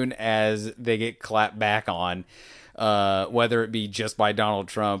as soon as they get clapped back on, whether it be just by Donald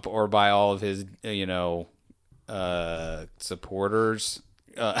Trump or by all of his, supporters,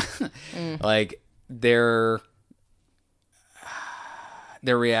 like, their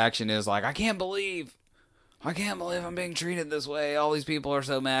reaction is like, I can't believe I'm being treated this way. All these people are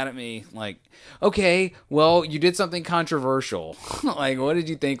so mad at me. Like, okay, well, you did something controversial. Like, what did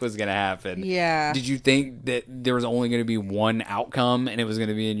you think was going to happen? Yeah. Did you think that there was only going to be one outcome and it was going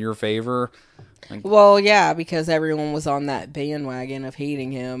to be in your favor? Like, Well, yeah, because everyone was on that bandwagon of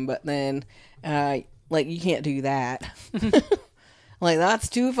hating him, but then, like, you can't do that. Like, that's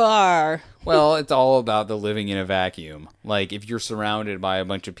too far. well, it's all about the living in a vacuum. Like, if you're surrounded by a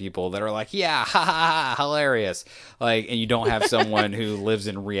bunch of people that are like, yeah, ha ha ha, hilarious. Like, and you don't have someone who lives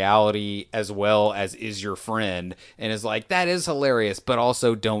in reality as well as is your friend and is like, that is hilarious, but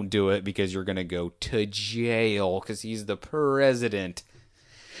also don't do it because you're going to go to jail because he's the president.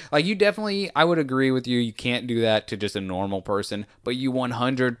 Like, you definitely, I would agree with you. You can't do that to just a normal person, but you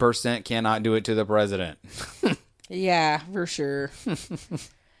 100% cannot do it to the president. Yeah, for sure.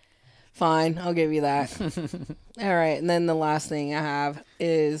 Fine, I'll give you that. All right, and then the last thing I have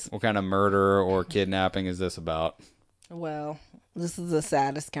is, What kind of murder or kidnapping is this about? well, this is the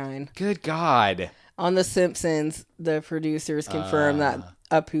saddest kind. Good God. On The Simpsons, the producers confirmed that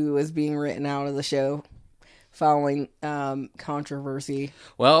Apu is being written out of the show following controversy.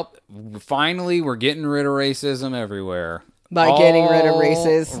 Well, finally, we're getting rid of racism everywhere. By getting rid of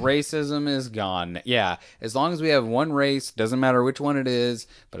races. Racism is gone. Yeah, as long as we have one race, doesn't matter which one it is,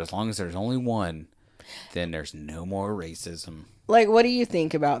 but as long as there's only one, then there's no more racism. Like, what do you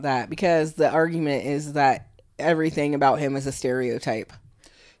think about that? Because the argument is that everything about him is a stereotype.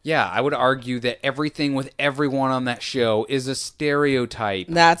 Yeah, I would argue that everything with everyone on that show is a stereotype.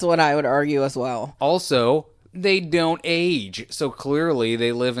 That's what I would argue as well. Also, they don't age. So clearly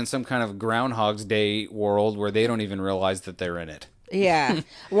they live in some kind of Groundhog's Day world where they don't even realize that they're in it. Yeah.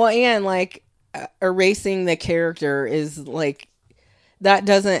 Well, and like erasing the character is like, that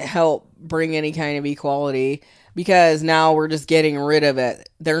doesn't help bring any kind of equality because now we're just getting rid of it.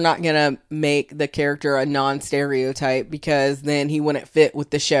 They're not going to make the character a non-stereotype because then he wouldn't fit with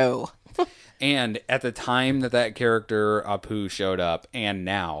the show. And at the time that character Apu showed up and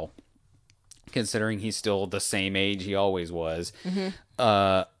now, considering he's still the same age he always was,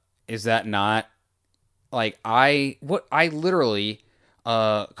 is that not like I literally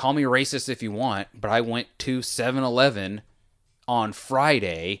call me racist if you want, but I went to 7-Eleven on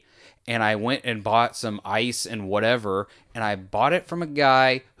Friday and I went and bought some ice and whatever, and I bought it from a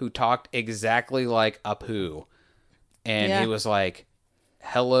guy who talked exactly like Apu. And he was like,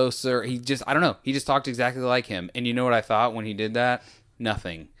 hello, sir. I don't know. He just talked exactly like him. And you know what I thought when he did that?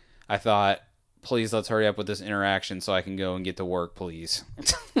 Nothing. I thought, please, let's hurry up with this interaction so I can go and get to work, please.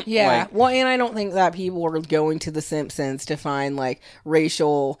 Yeah. Like, Well, and I don't think that people are going to The Simpsons to find like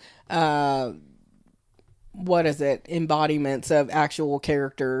racial, embodiments of actual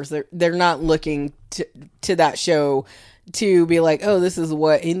characters. They're not looking to that show to be like, oh, this is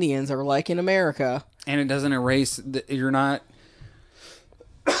what Indians are like in America. and it doesn't erase, you're not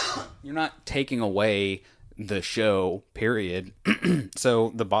taking away the show, period.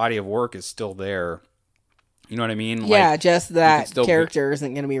 So the body of work is still there. You know what I mean? Yeah, like, just that character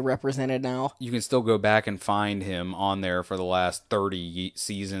isn't going to be represented now. You can still go back and find him on there for the last 30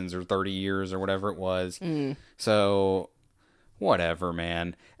 seasons or 30 years or whatever it was. So whatever,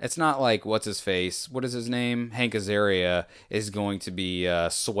 man. It's not like, what's his face? What is his name? Hank Azaria is going to be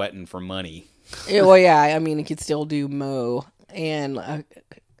sweating for money. Well, yeah, I mean, it could still do Mo and a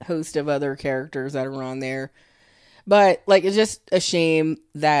host of other characters that are on there. But, like, it's just a shame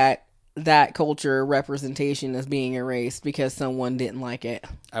that culture representation is being erased because someone didn't like it.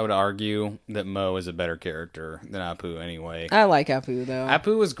 I would argue that Mo is a better character than Apu anyway. I like Apu, though.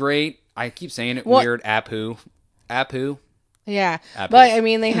 Apu was great. I keep saying it weird. Apu. Yeah. Apu. But, I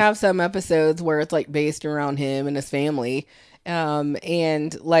mean, they have some episodes where it's, like, based around him and his family.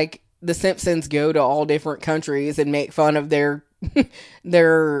 And, like, The Simpsons go to all different countries and make fun of their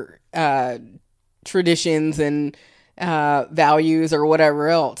traditions and values or whatever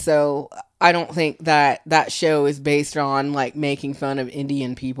else. So I don't think that show is based on like making fun of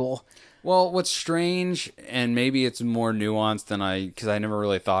Indian people. Well, what's strange, and maybe it's more nuanced than because I never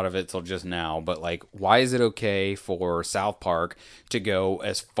really thought of it till just now, but like, why is it okay for South Park to go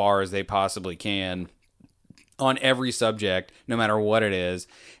as far as they possibly can on every subject, no matter what it is,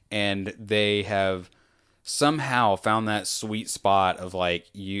 and they have somehow found that sweet spot of like,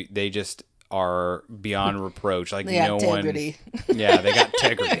 they just are beyond reproach. Like, no integrity. one. Yeah, they got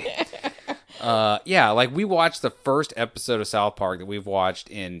integrity. Yeah, like we watched the first episode of South Park that we've watched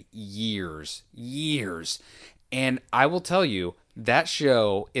in years. And I will tell you, that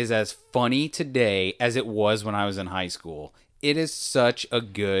show is as funny today as it was when I was in high school. It is such a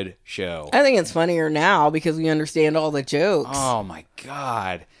good show. I think it's funnier now because we understand all the jokes. Oh my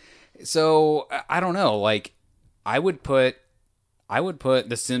god. So I don't know. Like, I would put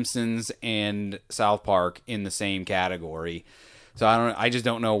The Simpsons and South Park in the same category. So I just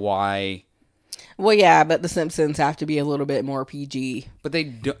don't know why. Well, yeah, but The Simpsons have to be a little bit more PG. But they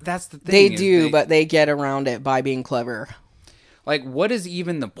do, that's the They thing. do, but they get around it by being clever. Like, what is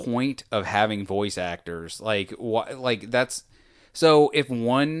even the point of having voice actors? Like, what? Like, that's so. If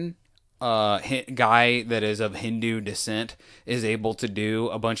one guy that is of Hindu descent is able to do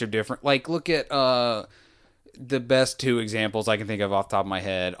a bunch of different, like, look at the best two examples I can think of off the top of my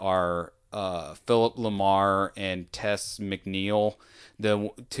head are Philip Lamar and Tess McNeil, the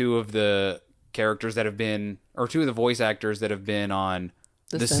two of the characters that have been, or two of the voice actors that have been on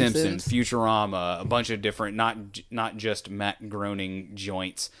The Simpsons, Futurama, a bunch of different, not just Matt Groening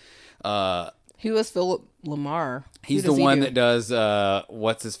joints. Who was Philip Lamar? He's the one that does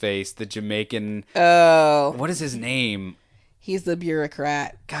what's his face, the Jamaican. Oh, what is his name? He's the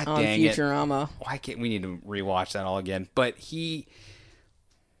bureaucrat God on dang Futurama. Why can't we need to rewatch that all again? But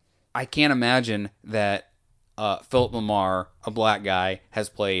I can't imagine that Philip Lamar, a black guy, has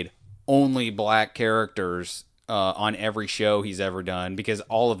played only black characters on every show he's ever done, because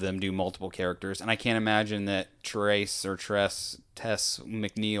all of them do multiple characters. And I can't imagine that Tess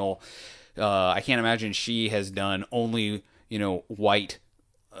McNeil, I can't imagine she has done only, white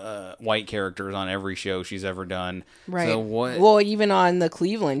characters on every show she's ever done. Right. So what? Well, even on the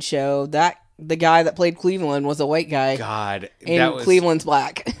Cleveland show, the guy that played Cleveland was a white guy. God, and Cleveland's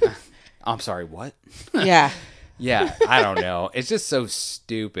black. I'm sorry, what? Yeah. Yeah, I don't know. It's just so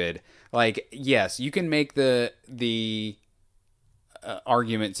stupid. Like, yes, you can make the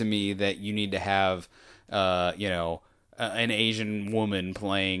argument to me that you need to have, an Asian woman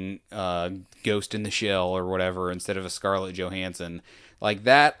playing Ghost in the Shell or whatever instead of a Scarlett Johansson. Like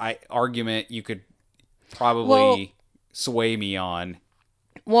that argument you could probably sway me on.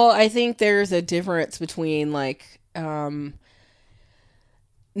 Well, I think there's a difference between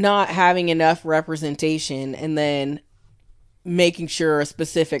not having enough representation and then making sure a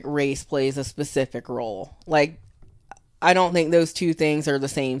specific race plays a specific role. Like, I don't think those two things are the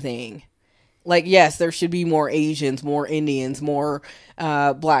same thing. Like, yes, there should be more Asians, more Indians, more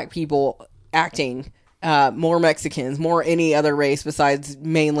black people acting, more Mexicans, more any other race besides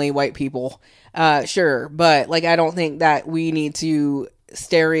mainly white people. Sure, but like, I don't think that we need to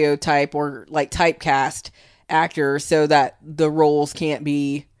stereotype or like typecast actors so that the roles can't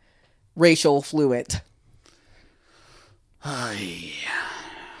be racial fluent. I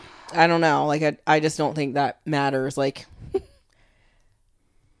don't know. Like, I just don't think that matters. Like,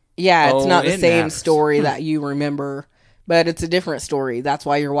 yeah, it's not the same story that you remember, but it's a different story. That's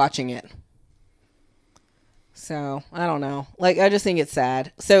why you're watching it. So, I don't know. Like, I just think it's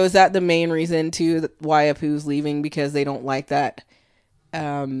sad. So, is that the main reason, too, why Apu's leaving? Because they don't like that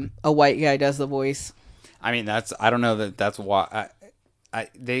a white guy does the voice? I mean, I don't know that's why.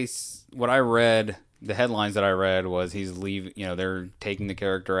 What I read, the headlines that I read was he's leaving, they're taking the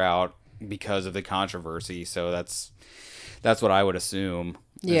character out because of the controversy. So that's what I would assume.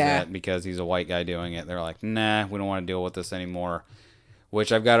 Yeah. That because he's a white guy doing it, they're like, nah, we don't want to deal with this anymore.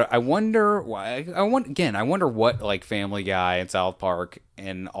 Which I wonder why. I wonder what, like, Family Guy and South Park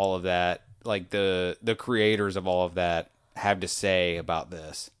and all of that, like the creators of all of that have to say about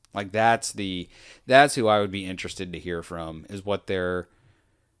this. Like, that's who I would be interested to hear from, is what they're,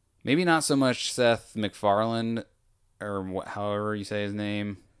 maybe not so much Seth MacFarlane or however you say his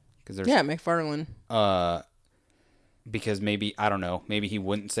name, MacFarlane. Because maybe, I don't know, maybe he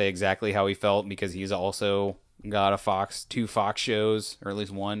wouldn't say exactly how he felt because he's also got two Fox shows, or at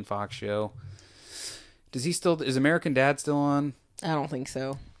least one Fox show. Is American Dad still on? I don't think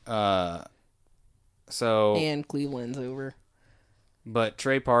so. And Cleveland's over. But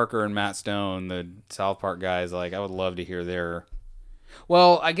Trey Parker and Matt Stone, the South Park guys, like, I would love to hear their.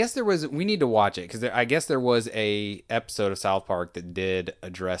 Well, I guess we need to watch it, because I guess there was a episode of South Park that did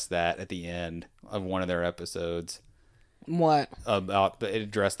address that at the end of one of their episodes. What? It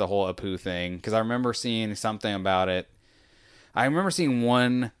addressed the whole Apu thing, because I remember seeing something about it. I remember seeing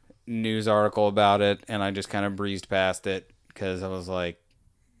one news article about it, and I just kind of breezed past it, because I was like,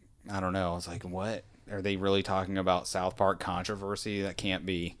 I don't know. I was like, what? Are they really talking about South Park controversy? That can't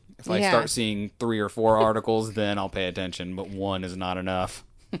be. If I start seeing 3 or 4 articles, then I'll pay attention, but one is not enough.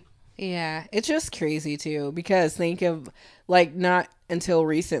 Yeah, it's just crazy, too, because think of, like, not until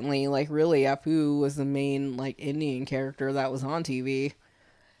recently, like, really, Apu was the main, like, Indian character that was on TV.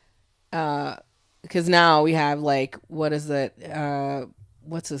 Because now we have, like, what is it?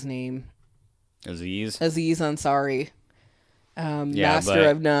 What's his name? Aziz Ansari. Yeah, Master but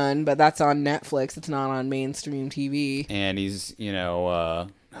of None, but that's on Netflix. It's not on mainstream TV. and he's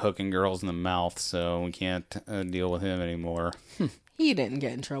hooking girls in the mouth, so we can't deal with him anymore. He didn't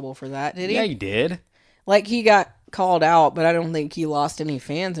get in trouble for that, did Yeah, he? he did. Like, he got called out, but I don't think he lost any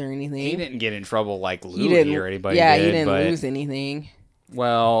fans or anything. He didn't get in trouble like He Louis didn't. or anybody Yeah, did, he didn't but lose anything.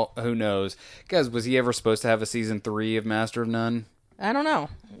 well, who knows? Guys, was he ever supposed to have a season 3 of Master of None? I don't know.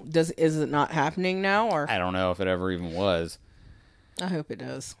 Is it not happening now, or I don't know if it ever even was. I hope it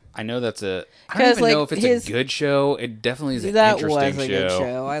does. I know that's I don't 'Cause, even like, know if it's a good show. It definitely is an That interesting was a good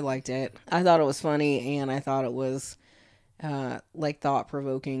show. I liked it. I thought it was funny, and I thought it was like thought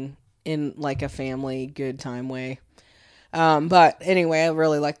provoking in like a family good time way. But anyway, I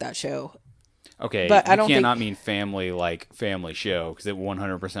really liked that show. Okay, But I you don't cannot think- mean family like family show, because it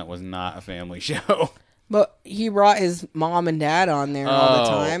 100% was not a family show. But he brought his mom and dad on there all the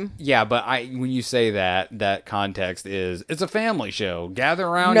time. Yeah, but when you say that context is it's a family show. Gather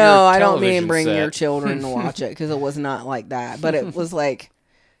around No, your I don't television mean bring set. your children to watch it because it was not like that. But it was like,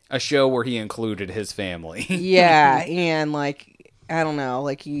 A show where he included his family. yeah, and like I don't know,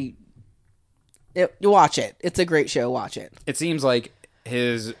 like you watch it. It's a great show. Watch it. It seems like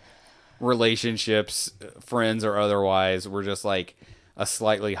his relationships, friends or otherwise, were just like a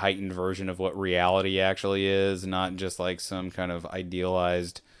slightly heightened version of what reality actually is, not just like some kind of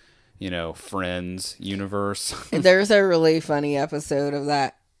idealized, Friends universe. There's a really funny episode of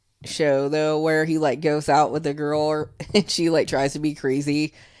that show though where he like goes out with a girl and she like tries to be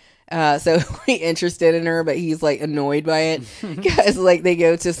crazy. So he's interested in her, but he's like annoyed by it because like they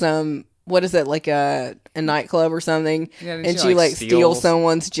go to some, what is it, like a nightclub or something, Yeah, and she like steals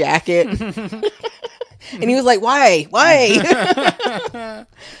someone's jacket. And he was like, why?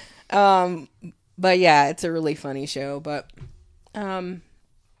 But yeah, it's a really funny show. But I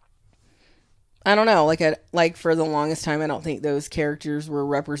don't know, like for the longest time I don't think those characters were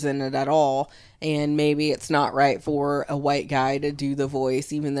represented at all, and maybe it's not right for a white guy to do the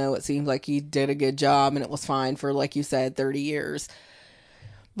voice, even though it seems like he did a good job and it was fine for, like you said, 30 years.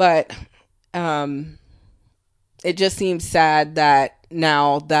 But it just seems sad that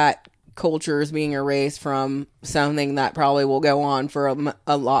now that culture is being erased from something that probably will go on for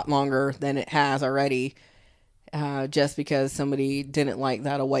a lot longer than it has already, just because somebody didn't like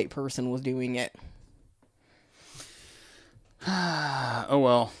that a white person was doing it. Oh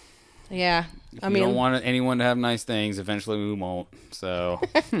well. Yeah, If we don't want anyone to have nice things, eventually we won't. So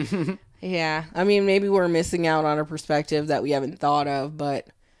yeah, I mean, maybe we're missing out on a perspective that we haven't thought of, but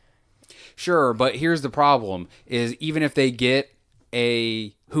sure. But here's the problem: is even if they get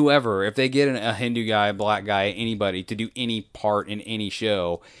if they get a Hindu guy, a black guy, anybody to do any part in any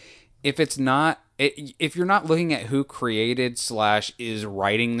show, if you're not looking at who created / is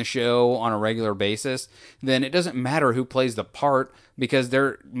writing the show on a regular basis, then it doesn't matter who plays the part, because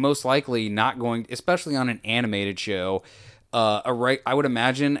they're most likely not going, especially on an animated show. I would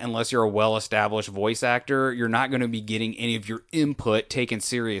imagine, unless you're a well-established voice actor, you're not going to be getting any of your input taken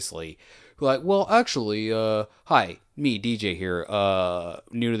seriously. Like, well, actually, hi, me, DJ here,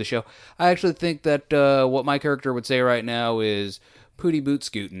 new to the show. I actually think that what my character would say right now is pooty boot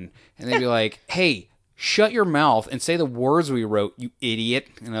scootin'. And they'd be like, hey, shut your mouth and say the words we wrote, you idiot.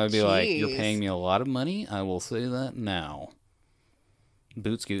 And I would be like, you're paying me a lot of money? I will say that now.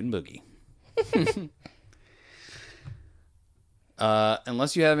 Boot scootin' boogie.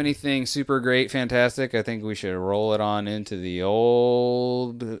 Unless you have anything super great, fantastic, I think we should roll it on into the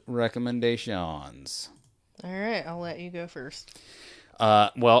old recommendations. all right, I'll let you go first.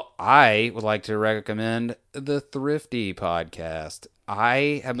 Well, I would like to recommend the Thrifty podcast.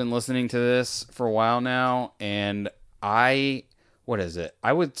 I have been listening to this for a while now, and what is it?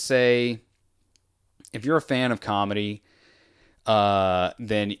 I would say if you're a fan of comedy,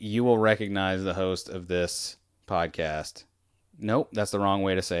 then you will recognize the host of this podcast. Nope, that's the wrong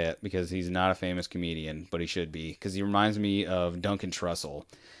way to say it, because he's not a famous comedian, but he should be, because he reminds me of Duncan Trussell.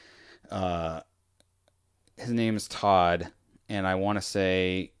 His name is Todd, and I want to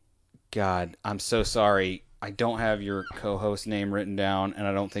say, God, I'm so sorry. I don't have your co-host name written down, and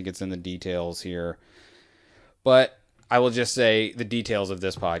I don't think it's in the details here. But I will just say the details of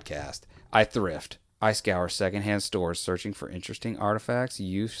this podcast. I thrift. I scour secondhand stores searching for interesting artifacts,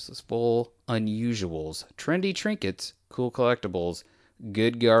 useful unusuals, trendy trinkets, cool collectibles,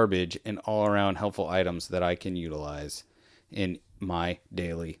 good garbage, and all-around helpful items that I can utilize in my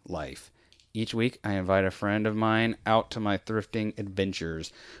daily life. Each week, I invite a friend of mine out to my thrifting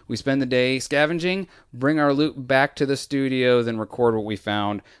adventures. We spend the day scavenging, bring our loot back to the studio, then record what we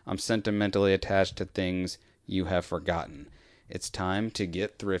found. I'm sentimentally attached to things you have forgotten. it's time to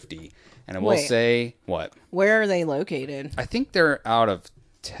get thrifty. And I will Wait. say, what? Where are they located? I think they're out of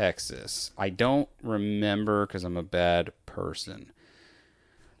Texas. I don't remember because I'm a bad person.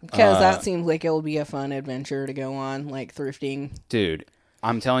 Because that seems like it'll be a fun adventure to go on, like thrifting. Dude,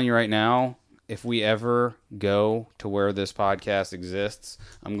 I'm telling you right now, if we ever go to where this podcast exists,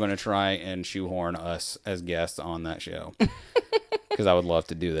 I'm going to try and shoehorn us as guests on that show. Because I would love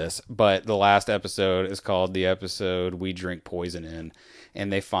to do this. But the last episode is called the episode We Drink Poison In.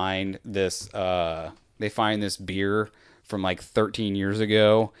 And they find this beer from like 13 years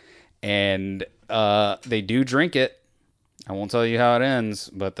ago. And they do drink it. I won't tell you how it ends,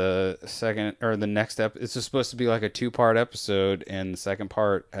 but the next it's just supposed to be like a 2-part episode, and the second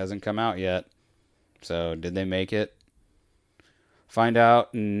part hasn't come out yet. So, did they make it? Find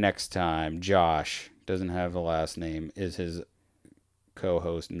out next time. Josh doesn't have a last name, is his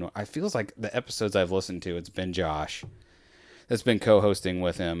co-host. No, I feels like the episodes I've listened to, it's been Josh that's been co-hosting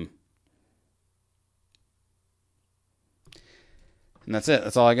with him. And that's it.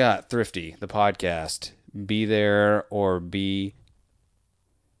 That's all I got. Thrifty, the podcast. Be there or be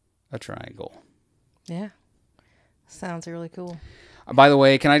a triangle. Yeah. Sounds really cool. By the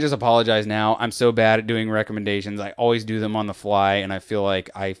way, can I just apologize now? I'm so bad at doing recommendations. I always do them on the fly, and I feel like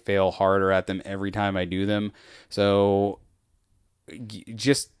I fail harder at them every time I do them. So,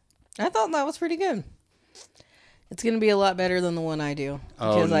 just... I thought that was pretty good. It's going to be a lot better than the one I do.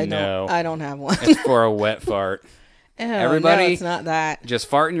 Because I don't have one. It's for a wet fart. Oh, Everybody, no, it's not that. Just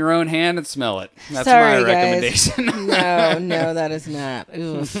fart in your own hand and smell it. That's Sorry, my recommendation. No, that is not.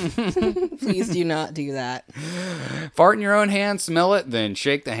 Please do not do that. Fart in your own hand, smell it, then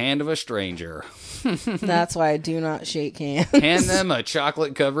shake the hand of a stranger. That's why I do not shake hands. Hand them a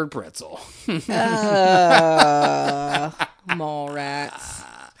chocolate-covered pretzel. Mall rats.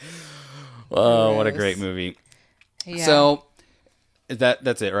 Oh, what a great movie. Yeah. So,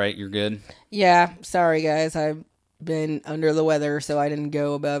 that's it, right? You're good? Yeah. Sorry, guys. I've been under the weather, so I didn't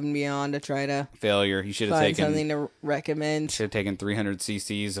go above and beyond to try to Failure. You should have find taken something to recommend. should have taken 300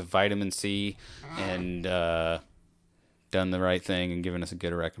 cc's of vitamin C and done the right thing and given us a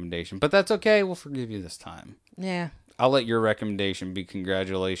good recommendation. But that's okay. We'll forgive you this time. Yeah. I'll let your recommendation be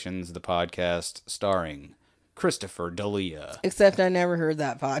Congratulations, the podcast starring Christopher D'Elia. Except I never heard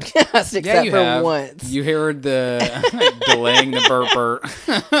that podcast except for once. You heard the delaying the burper.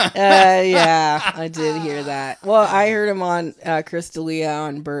 Yeah, I did hear that. Well, I heard him on Chris D'Elia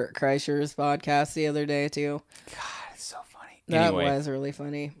on Bert Kreischer's podcast the other day too. God, it's so funny. That Anyway, was really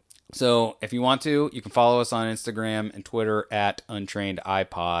funny. So if you want to, you can follow us on Instagram and Twitter at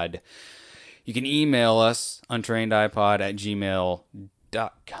UntrainedIPod. You can email us,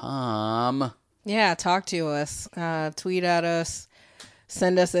 untrainedipod@gmail.com. Yeah, talk to us. Tweet at us.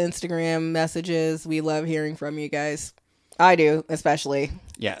 Send us Instagram messages. We love hearing from you guys. I do, especially.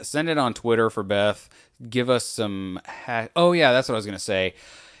 Yeah, send it on Twitter for Beth. Give us some... Oh, yeah, that's what I was going to say.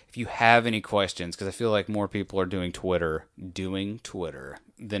 If you have any questions, because I feel like more people are doing Twitter than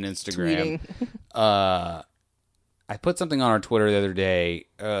Instagram. I put something on our Twitter the other day,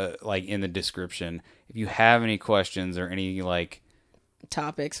 like in the description. If you have any questions or any, like...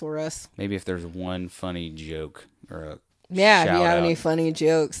 topics for us. Maybe if there's one funny joke or a if you have out. any funny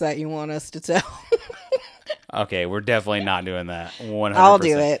jokes that you want us to tell. Okay, we're definitely not doing that. 100%. I'll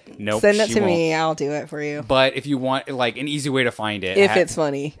do it. Nope, Send it to won't. me. I'll do it for you. But if you want, like, an easy way to find it, if it's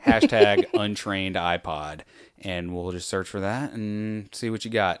funny, hashtag untrained iPod, and we'll just search for that and see what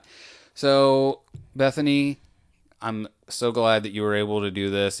you got. So, Bethany, I'm so glad that you were able to do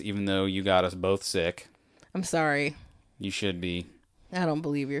this, even though you got us both sick. I'm sorry. You should be. I don't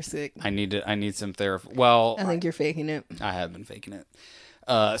believe you're sick. I need some therapy. Well, I think you're faking it. I have been faking it.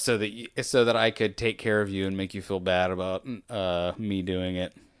 So that I could take care of you and make you feel bad about me doing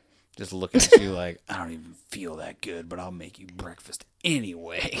it. Just looking at you like, I don't even feel that good, but I'll make you breakfast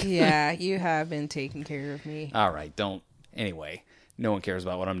anyway. Yeah, you have been taking care of me. All right, don't. Anyway, no one cares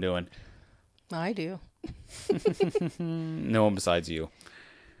about what I'm doing. I do. No one besides you.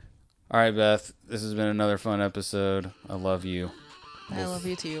 All right, Beth, this has been another fun episode. I love you. I love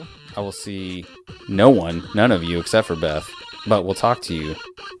you too. I will see none of you except for Beth, but we'll talk to you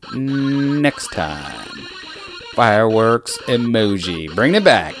next time. Fireworks emoji. Bring it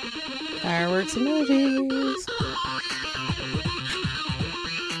back. Fireworks emoji.